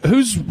it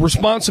whose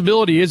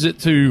responsibility is it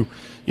to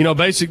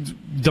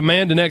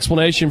demand an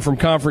explanation from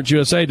Conference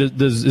USA?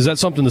 Is that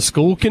something the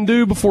school can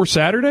do before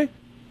Saturday?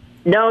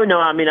 No.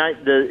 I mean,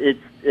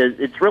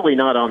 it's really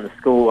not on the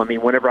school. I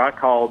mean, whenever I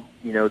called,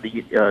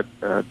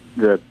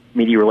 the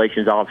media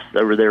relations office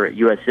over there at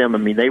USM, I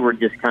mean, they were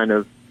just kind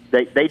of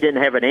they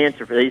didn't have an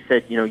answer for. They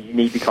said, you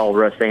need to call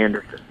Russ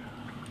Anderson.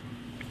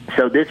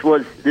 So this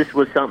was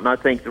something I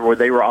think where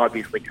they were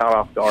obviously caught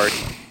off guard.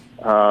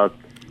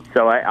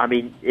 So I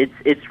mean,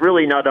 it's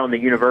really not on the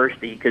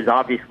university because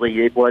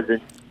obviously it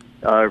wasn't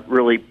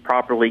really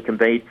properly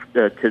conveyed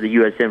to the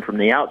USM from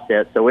the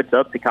outset. So it's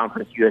up to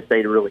Conference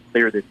USA to really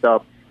clear this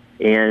up.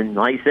 And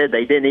like I said,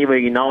 they didn't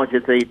even acknowledge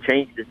that they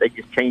changed it. They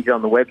just changed it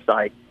on the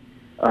website.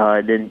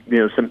 Then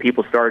some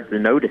people started to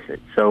notice it.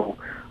 So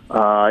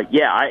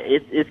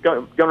it's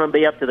going to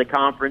be up to the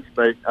conference.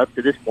 But up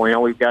to this point,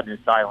 all we've gotten is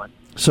silence.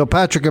 So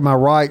Patrick, am I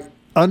right?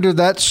 Under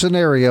that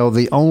scenario,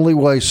 the only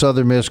way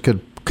Southern Miss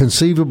could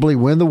conceivably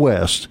win the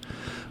West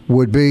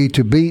would be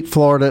to beat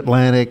Florida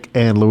Atlantic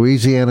and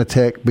Louisiana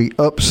Tech be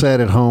upset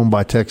at home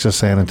by Texas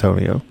San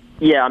Antonio.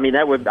 Yeah, I mean,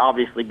 that would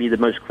obviously be the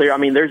most clear. I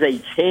mean, there's a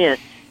chance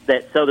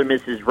that Southern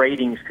Miss's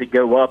ratings could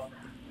go up,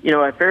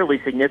 a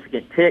fairly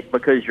significant tick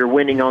because you're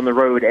winning on the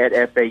road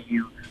at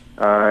FAU,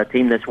 a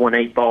team that's won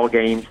 8 ball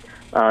games.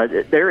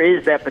 There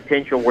is that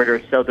potential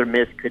where Southern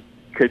Miss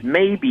could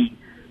maybe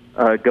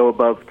go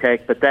above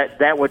Tech, but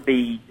that would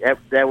be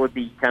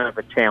kind of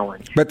a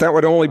challenge. But that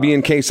would only be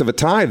in case of a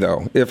tie,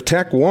 though. If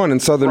Tech won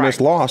and Southern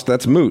Miss lost,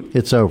 that's moot.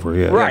 It's over.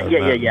 Yeah. Right.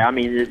 Yeah. I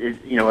mean,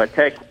 a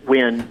Tech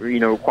win,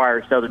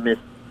 requires Southern Miss.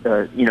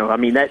 I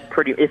mean,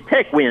 if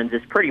Tech wins,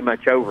 it's pretty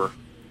much over.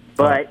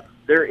 But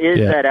there is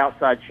that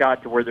outside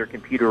shot to where their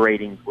computer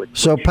ratings would.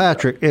 So,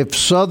 Patrick, if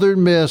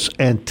Southern Miss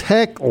and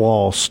Tech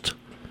lost,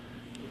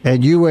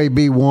 and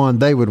UAB won,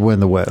 they would win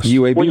the West.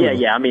 UAB. Well,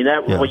 yeah. I mean,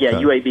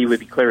 UAB would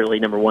be clearly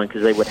number one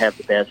because they would have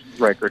the best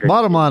record.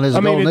 Bottom line is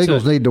the Golden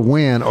Eagles need to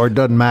win, or it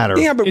doesn't matter.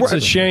 Yeah, but it's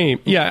a shame.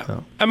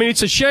 Yeah, I mean,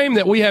 it's a shame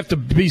that we have to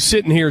be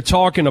sitting here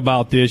talking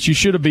about this. You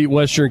should have beat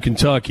Western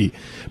Kentucky,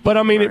 but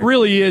I mean, It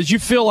really is. You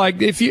feel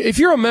like if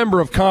you're a member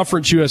of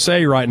Conference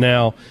USA right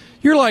now,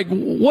 you're like,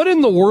 what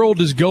in the world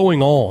is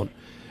going on?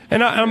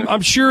 And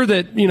I'm sure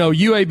that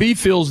UAB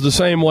feels the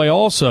same way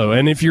also.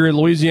 And if you're in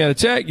Louisiana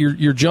Tech,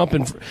 you're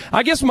jumping.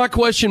 I guess my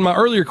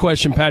earlier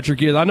question,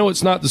 Patrick, is I know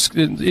it's not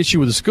the issue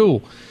with the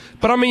school,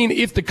 but I mean,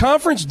 if the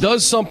conference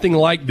does something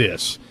like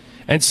this,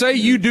 and say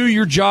you do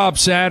your job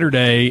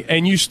Saturday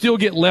and you still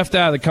get left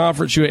out of the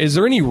conference, is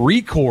there any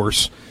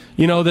recourse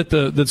that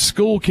the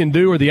school can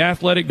do or the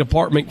athletic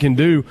department can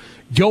do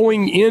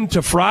going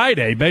into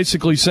Friday,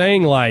 basically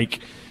saying like,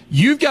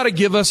 you've got to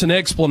give us an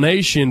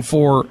explanation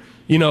for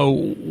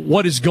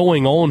what is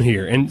going on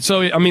here? And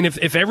so, I mean,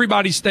 if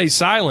everybody stays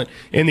silent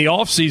in the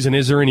off season,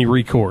 is there any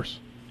recourse?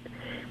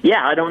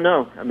 Yeah, I don't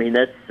know. I mean,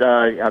 that's.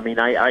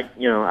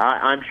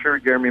 I'm sure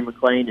Jeremy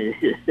McClain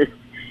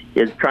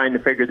is trying to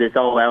figure this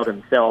all out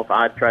himself.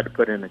 I've tried to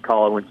put in a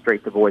call. I went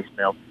straight to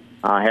voicemail.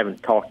 I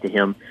haven't talked to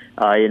him.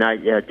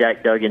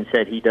 Jack Duggan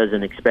said he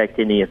doesn't expect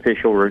any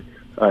official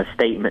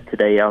statement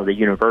today out of the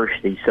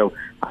university. So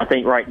I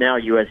think right now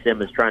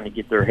USM is trying to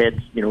get their heads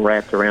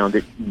wrapped around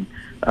it. And,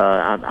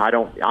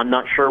 I'm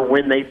not sure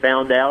when they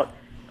found out.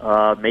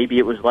 Maybe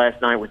it was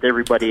last night with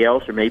everybody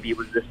else, or maybe it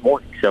was this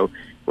morning. So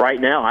right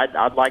now,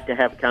 I'd like to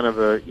have kind of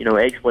a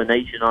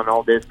explanation on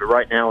all this. But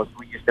right now,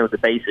 we just know the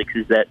basics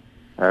is that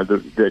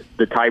the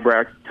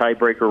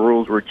tiebreaker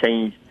rules were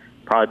changed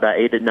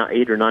probably about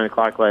 8 or 9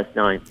 o'clock last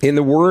night. In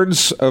the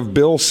words of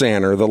Bill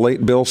Sanner, the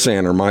late Bill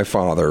Sanner, my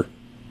father,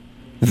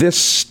 this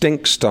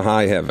stinks to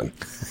high heaven.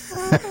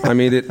 I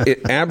mean,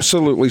 it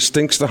absolutely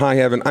stinks to high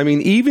heaven. I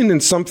mean, even in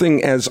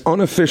something as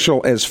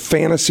unofficial as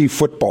fantasy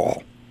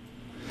football,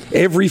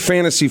 every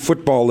fantasy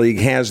football league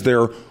has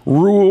their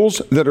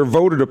rules that are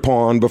voted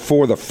upon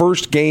before the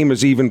first game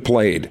is even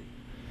played.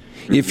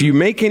 If you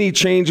make any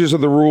changes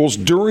of the rules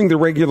during the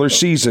regular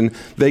season,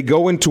 they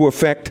go into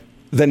effect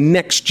the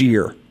next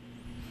year,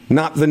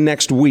 not the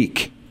next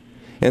week.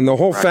 And the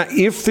whole fact,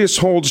 if this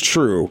holds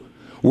true,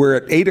 where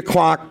at 8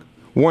 o'clock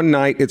one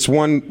night it's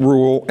one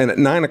rule, and at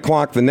 9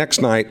 o'clock the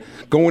next night,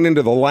 going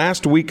into the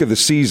last week of the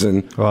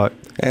season, right,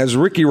 as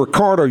Ricky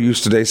Ricardo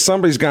used to say,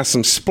 somebody's got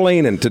some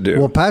splaining to do.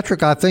 Well,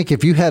 Patrick, I think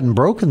if you hadn't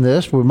broken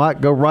this, we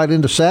might go right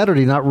into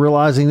Saturday not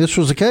realizing this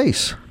was the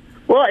case.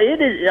 Well, it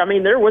is. I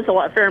mean, there was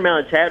a fair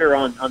amount of chatter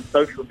on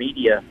social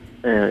media,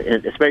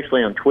 and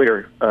especially on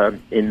Twitter. I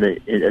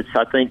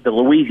think the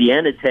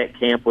Louisiana Tech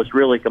camp was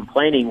really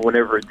complaining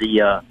whenever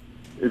the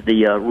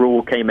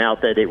rule came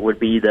out that it would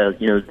be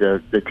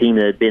the team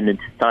that had been in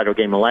the title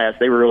game last.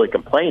 They were really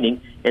complaining,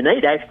 and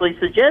they'd actually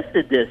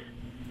suggested this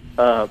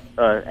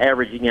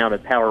averaging out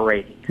of power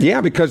ratings.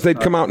 Yeah, because they'd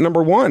come out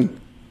number one.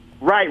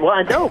 Right. Well,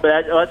 I know,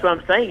 but that's what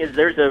I'm saying is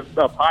there's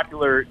a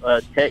popular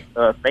tech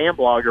fan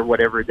blog or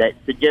whatever that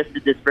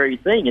suggested this very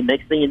thing, and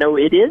next thing you know,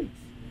 it is.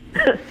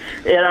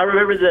 And I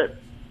remember that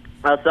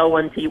I saw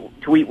one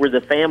tweet where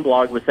the fan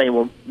blog was saying,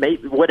 well,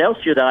 maybe, what else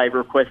should I have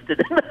requested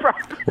in the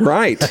process?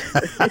 Right.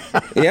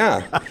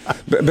 Yeah.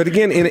 But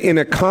again, in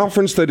a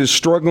conference that is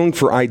struggling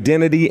for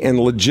identity and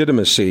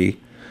legitimacy,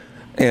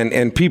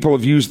 and people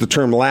have used the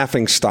term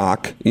laughing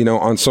stock,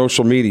 on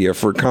social media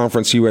for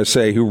Conference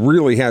USA, who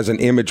really has an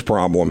image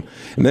problem.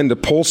 And then to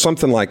pull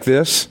something like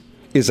this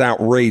is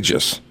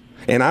outrageous.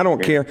 And I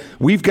don't care.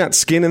 We've got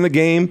skin in the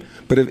game,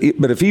 but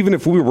even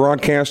if we were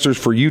broadcasters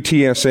for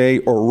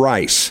UTSA or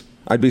Rice,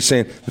 I'd be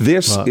saying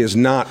this is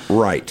not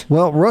right.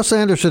 Well, Russ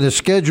Anderson is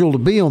scheduled to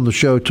be on the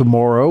show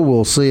tomorrow.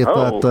 We'll see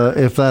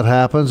if that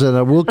happens,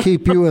 and we'll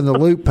keep you in the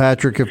loop,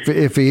 Patrick,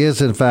 if he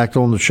is in fact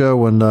on the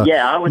show. And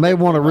I may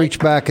want to reach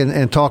back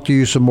and talk to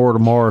you some more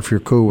tomorrow if you're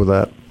cool with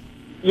that.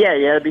 Yeah,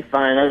 it'd be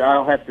fine.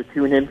 I'll have to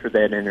tune in for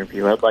that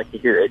interview. I'd like to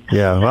hear it.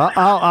 Yeah, well,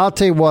 I'll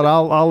tell you what.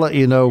 I'll let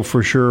you know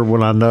for sure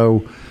when I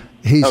know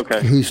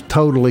he's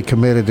totally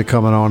committed to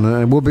coming on,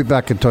 and we'll be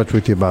back in touch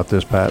with you about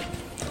this, Pat.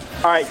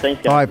 All right,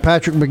 thanks, guys. All right,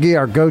 Patrick McGee,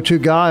 our go-to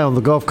guy on the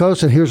Gulf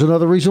Coast, and here's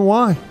another reason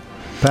why.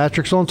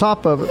 Patrick's on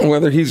top of it.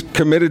 Whether he's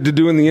committed to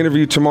doing the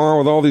interview tomorrow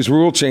with all these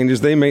rule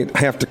changes, they may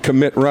have to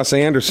commit Russ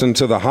Anderson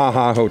to the Ha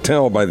Ha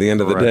Hotel by the end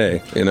of the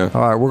day.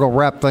 All right, we're going to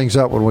wrap things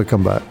up when we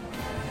come back.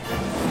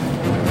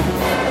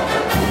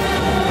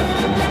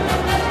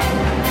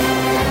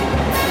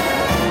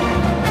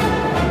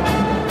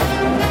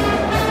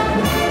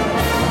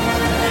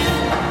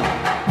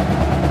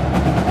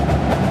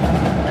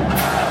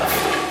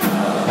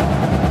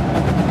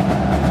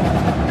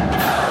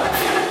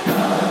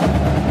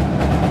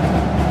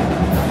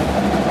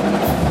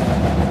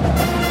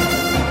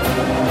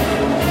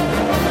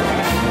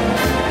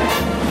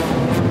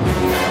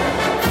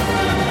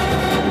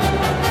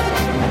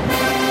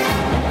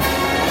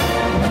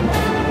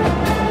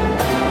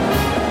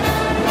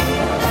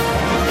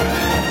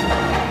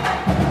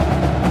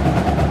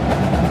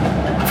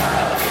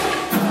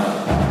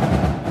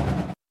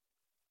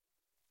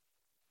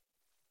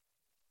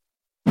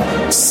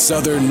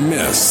 Southern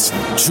Miss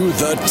to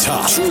the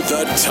top. To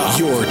the top.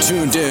 You're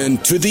tuned in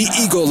to the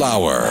Eagle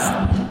Hour.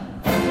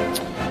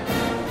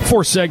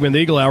 Fourth segment, the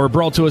Eagle Hour,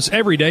 brought to us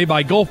every day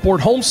by Gulfport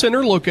Home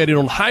Center, located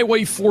on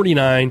Highway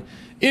 49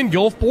 in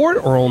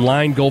Gulfport, or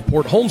online,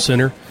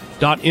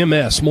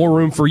 gulfporthomecenter.ms. More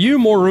room for you,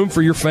 more room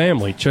for your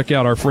family. Check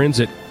out our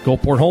friends at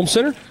Gulfport Home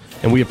Center,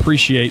 and we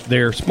appreciate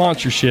their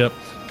sponsorship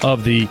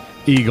of the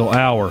Eagle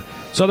Hour.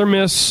 Southern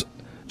Miss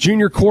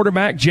junior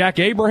quarterback Jack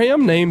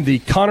Abraham named the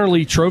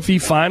Connerly Trophy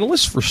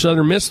finalist for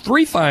Southern Miss.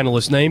 3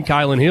 finalists named: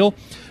 Kylan Hill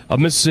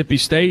of Mississippi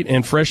State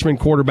and freshman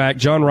quarterback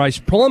John Rice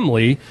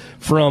Plumlee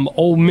from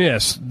Ole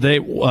Miss.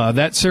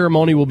 That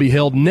ceremony will be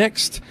held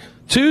next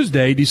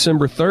Tuesday,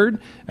 December 3rd,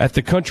 at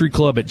the Country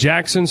Club at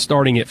Jackson,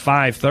 starting at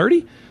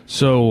 5:30.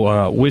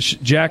 So wish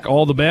Jack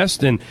all the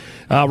best. And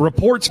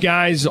reports,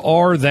 guys,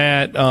 are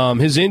that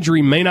his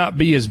injury may not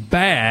be as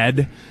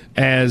bad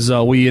as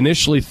we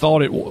initially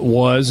thought it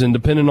was, and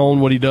depending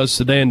on what he does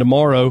today and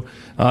tomorrow,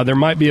 there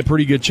might be a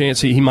pretty good chance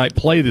he might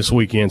play this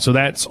weekend. So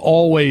that's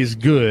always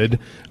good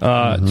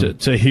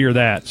to hear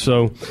that.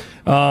 So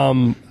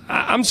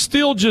I'm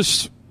still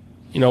just,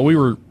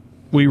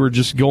 we were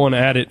just going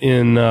at it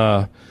in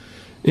the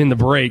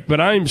break, but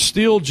I'm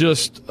still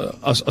just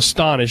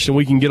astonished, and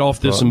we can get off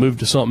this and move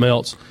to something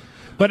else.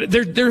 But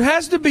there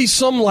has to be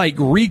some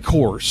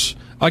recourse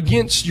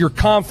against your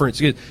conference,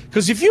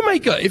 because if you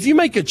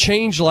make a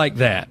change like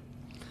that,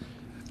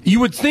 you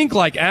would think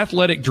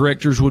athletic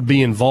directors would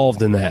be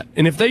involved in that.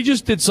 And if they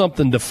just did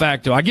something de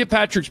facto, I get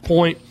Patrick's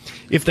point,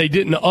 if they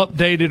didn't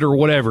update it or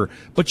whatever.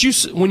 But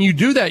when you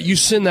do that, you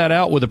send that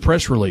out with a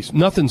press release.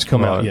 Nothing's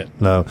come out yet.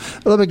 No.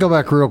 Let me go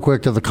back real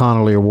quick to the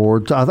Connerly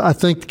Awards. I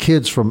think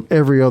kids from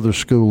every other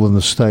school in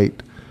the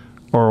state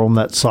are on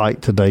that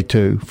site today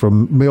too,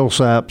 from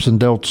Millsaps and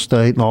Delta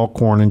State and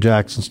Alcorn and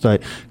Jackson State,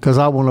 because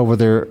I went over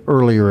there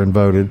earlier and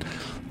voted.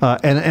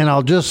 And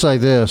I'll just say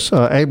this,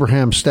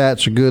 Abraham's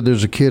stats are good.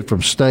 There's a kid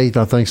from State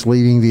I think's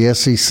leading the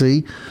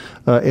SEC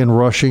in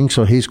rushing,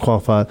 so he's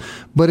qualified.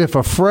 But if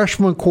a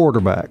freshman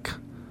quarterback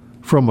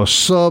from a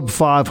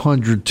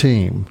sub-500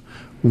 team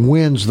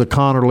wins the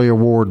Connerly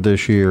Award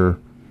this year,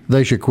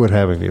 they should quit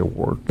having the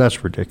award.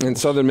 That's ridiculous. And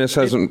Southern Miss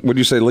hasn't, would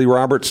you say Lee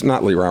Roberts?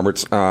 Not Lee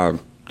Roberts.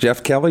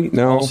 Jeff Kelly?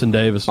 No. Austin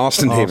Davis.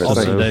 Austin Davis.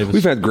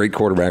 We've had great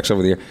quarterbacks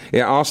over the year.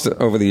 Yeah,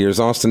 over the years.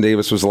 Austin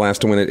Davis was the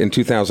last to win it in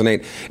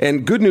 2008.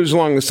 And good news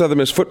along the Southern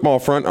Miss football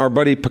front, our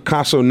buddy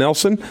Picasso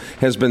Nelson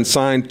has been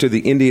signed to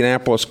the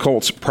Indianapolis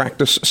Colts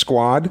practice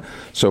squad.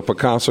 So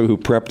Picasso, who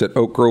prepped at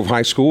Oak Grove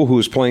High School, who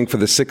is playing for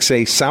the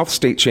 6A South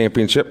State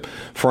Championship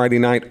Friday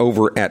night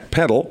over at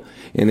Petal,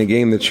 in a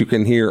game that you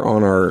can hear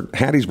on our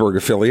Hattiesburg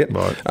affiliate.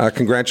 Right.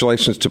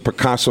 Congratulations to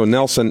Picasso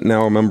Nelson,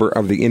 now a member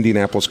of the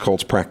Indianapolis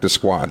Colts practice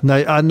squad. Now,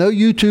 I know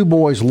you two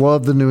boys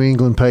love the New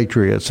England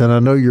Patriots, and I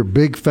know you're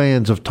big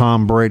fans of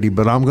Tom Brady,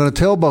 but I'm going to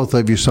tell both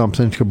of you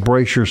something to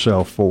brace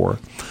yourself for.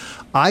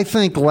 I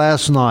think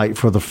last night,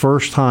 for the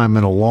first time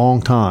in a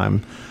long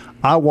time,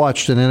 I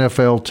watched an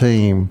NFL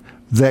team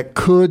that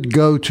could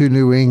go to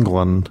New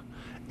England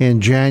in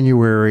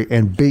January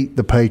and beat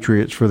the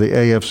Patriots for the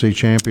AFC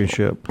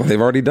Championship. Well, they've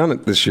already done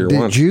it this year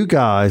once. Did you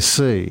guys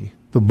see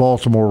the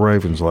Baltimore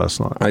Ravens last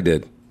night? I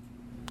did.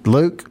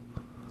 Luke?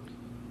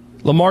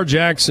 Lamar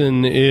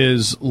Jackson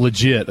is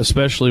legit,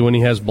 especially when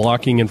he has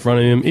blocking in front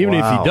of him. Even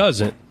if he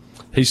doesn't,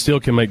 he still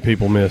can make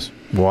people miss.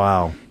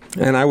 Wow.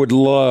 And I would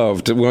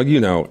love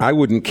to, I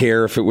wouldn't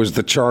care if it was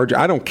the Chargers.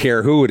 I don't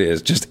care who it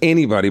is, just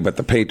anybody but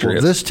the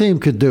Patriots. Well, this team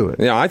could do it.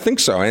 Yeah, I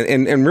think so.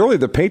 And really,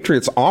 the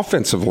Patriots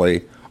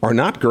offensively are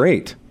not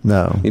great.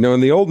 No.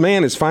 And the old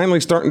man is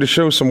finally starting to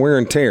show some wear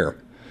and tear.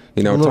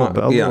 A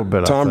little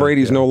bit, Tom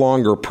Brady's no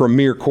longer a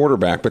premier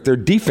quarterback, but their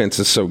defense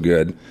is so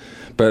good.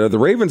 But the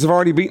Ravens have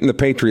already beaten the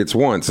Patriots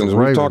once. And the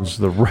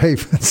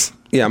Ravens.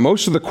 Yeah,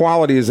 most of the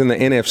quality is in the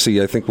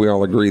NFC. I think we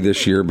all agree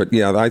this year. But,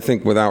 yeah, I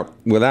think without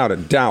a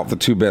doubt, the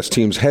two best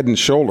teams, head and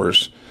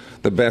shoulders,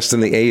 the best in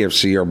the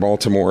AFC are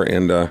Baltimore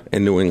and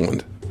New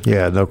England.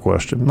 Yeah, no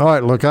question. All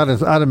right, look, I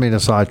didn't mean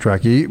to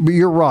sidetrack you. But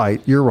you're right.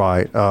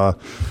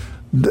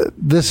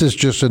 This is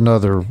just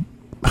another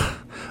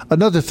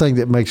thing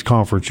that makes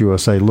Conference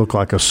USA look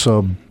like a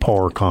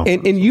subpar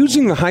conference. And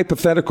using the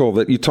hypothetical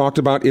that you talked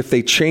about, if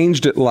they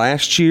changed it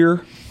last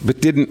year but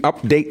didn't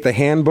update the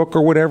handbook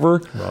or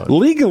whatever, right,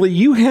 legally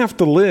you have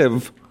to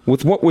live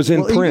with what was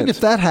in print. Even if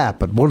that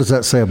happened, what does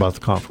that say about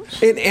the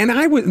conference?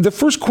 And the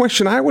first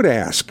question I would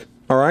ask,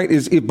 all right,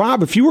 is,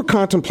 Bob, if you were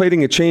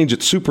contemplating a change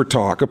at Super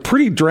Talk, a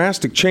pretty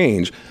drastic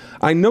change,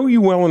 I know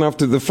you well enough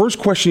to, the first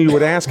question you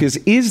would ask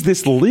is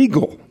this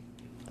legal?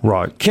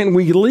 Right. Can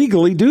we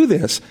legally do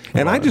this?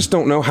 And right. I just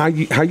don't know how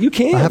you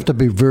can. I have to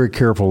be very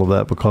careful of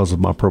that because of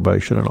my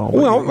probation and all.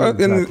 Well,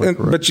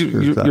 but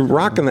you're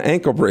rocking the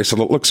ankle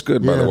bracelet. It looks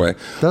good, by the way.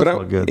 Does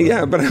look good.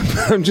 Yeah, but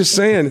I'm just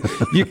saying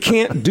you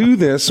can't do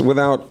this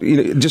without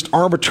just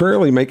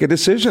arbitrarily make a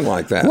decision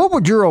like that. What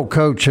would your old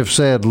coach have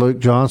said, Luke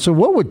Johnson?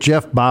 What would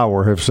Jeff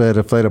Bauer have said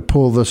if they'd have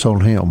pulled this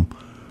on him?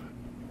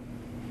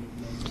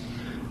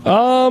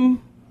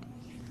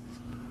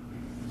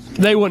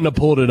 They wouldn't have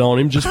pulled it on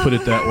him, just put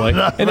it that way.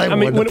 And I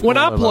mean, when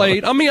I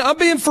played, I'm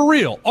being for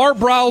real. Art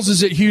Briles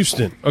is at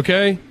Houston,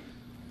 okay?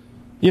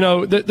 You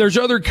know, there's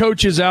other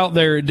coaches out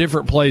there at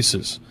different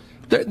places.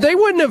 They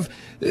wouldn't have.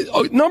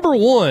 Number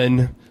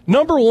one,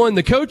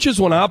 the coaches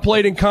when I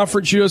played in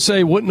Conference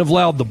USA wouldn't have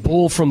allowed the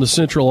bull from the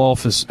central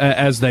office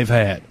as they've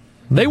had.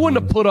 They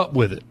wouldn't have put up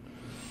with it,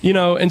 you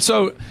know. And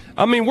so,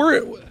 I mean,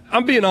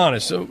 I'm being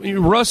honest.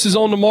 Russ is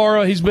on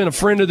tomorrow. He's been a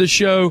friend of the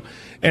show,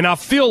 and I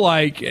feel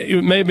like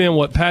it may have been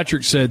what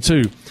Patrick said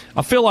too.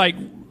 I feel like,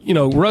 you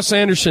know, Russ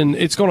Anderson,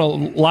 it's going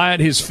to lie at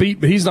his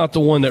feet, but he's not the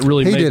one that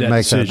really made that decision. He didn't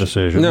make that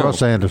decision. No.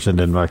 Russ Anderson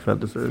didn't make that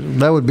decision.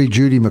 That would be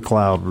Judy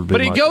McLeod.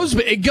 But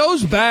it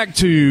goes back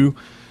to,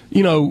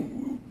 you know,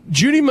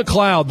 Judy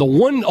McLeod. The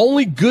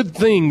only good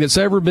thing that's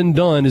ever been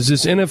done is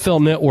this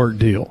NFL Network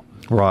deal.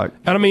 Right.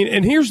 And I mean,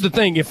 and here's the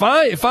thing: if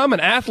I'm an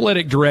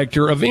athletic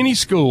director of any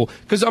school,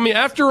 because I mean,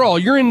 after all,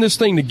 you're in this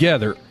thing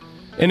together.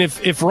 And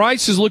if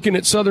Rice is looking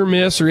at Southern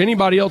Miss or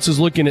anybody else is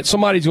looking at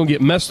somebody's going to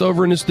get messed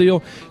over in this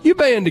deal, you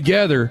band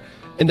together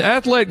and the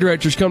athletic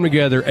directors come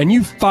together and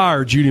you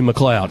fire Judy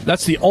McLeod.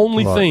 That's the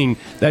only thing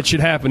that should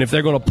happen if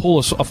they're going to pull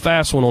a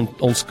fast one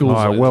on schools.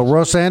 All right, well,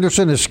 Russ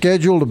Anderson is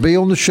scheduled to be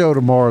on the show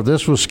tomorrow.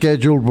 This was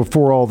scheduled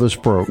before all this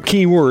broke.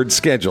 Keyword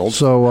scheduled.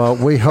 So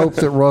we hope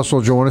that Russ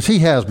will join us. He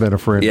has been a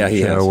friend of the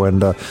show,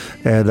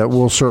 and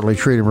we'll certainly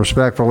treat him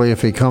respectfully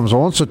if he comes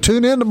on. So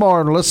tune in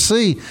tomorrow and let's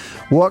see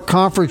what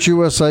Conference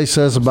USA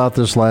says about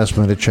this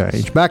last-minute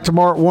change. Back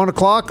tomorrow at 1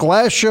 o'clock,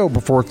 last show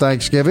before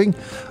Thanksgiving.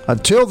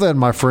 Until then,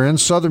 my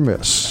friends, Southern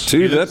Miss.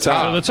 To the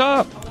top. To the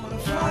top.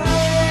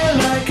 Fly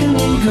like an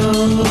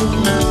eagle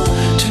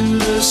to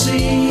the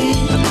sea.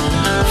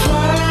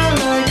 Fly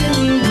like an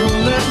eagle,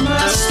 let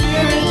my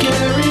spirit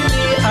carry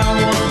me. I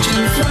want to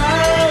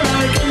fly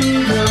like an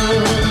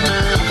eagle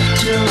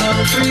till I'm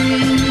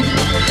free.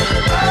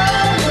 I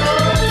go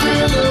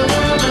through the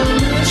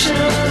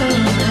revolution.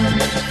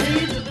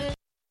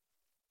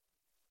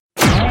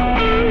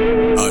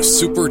 A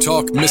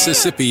SuperTalk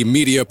Mississippi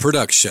media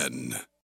production.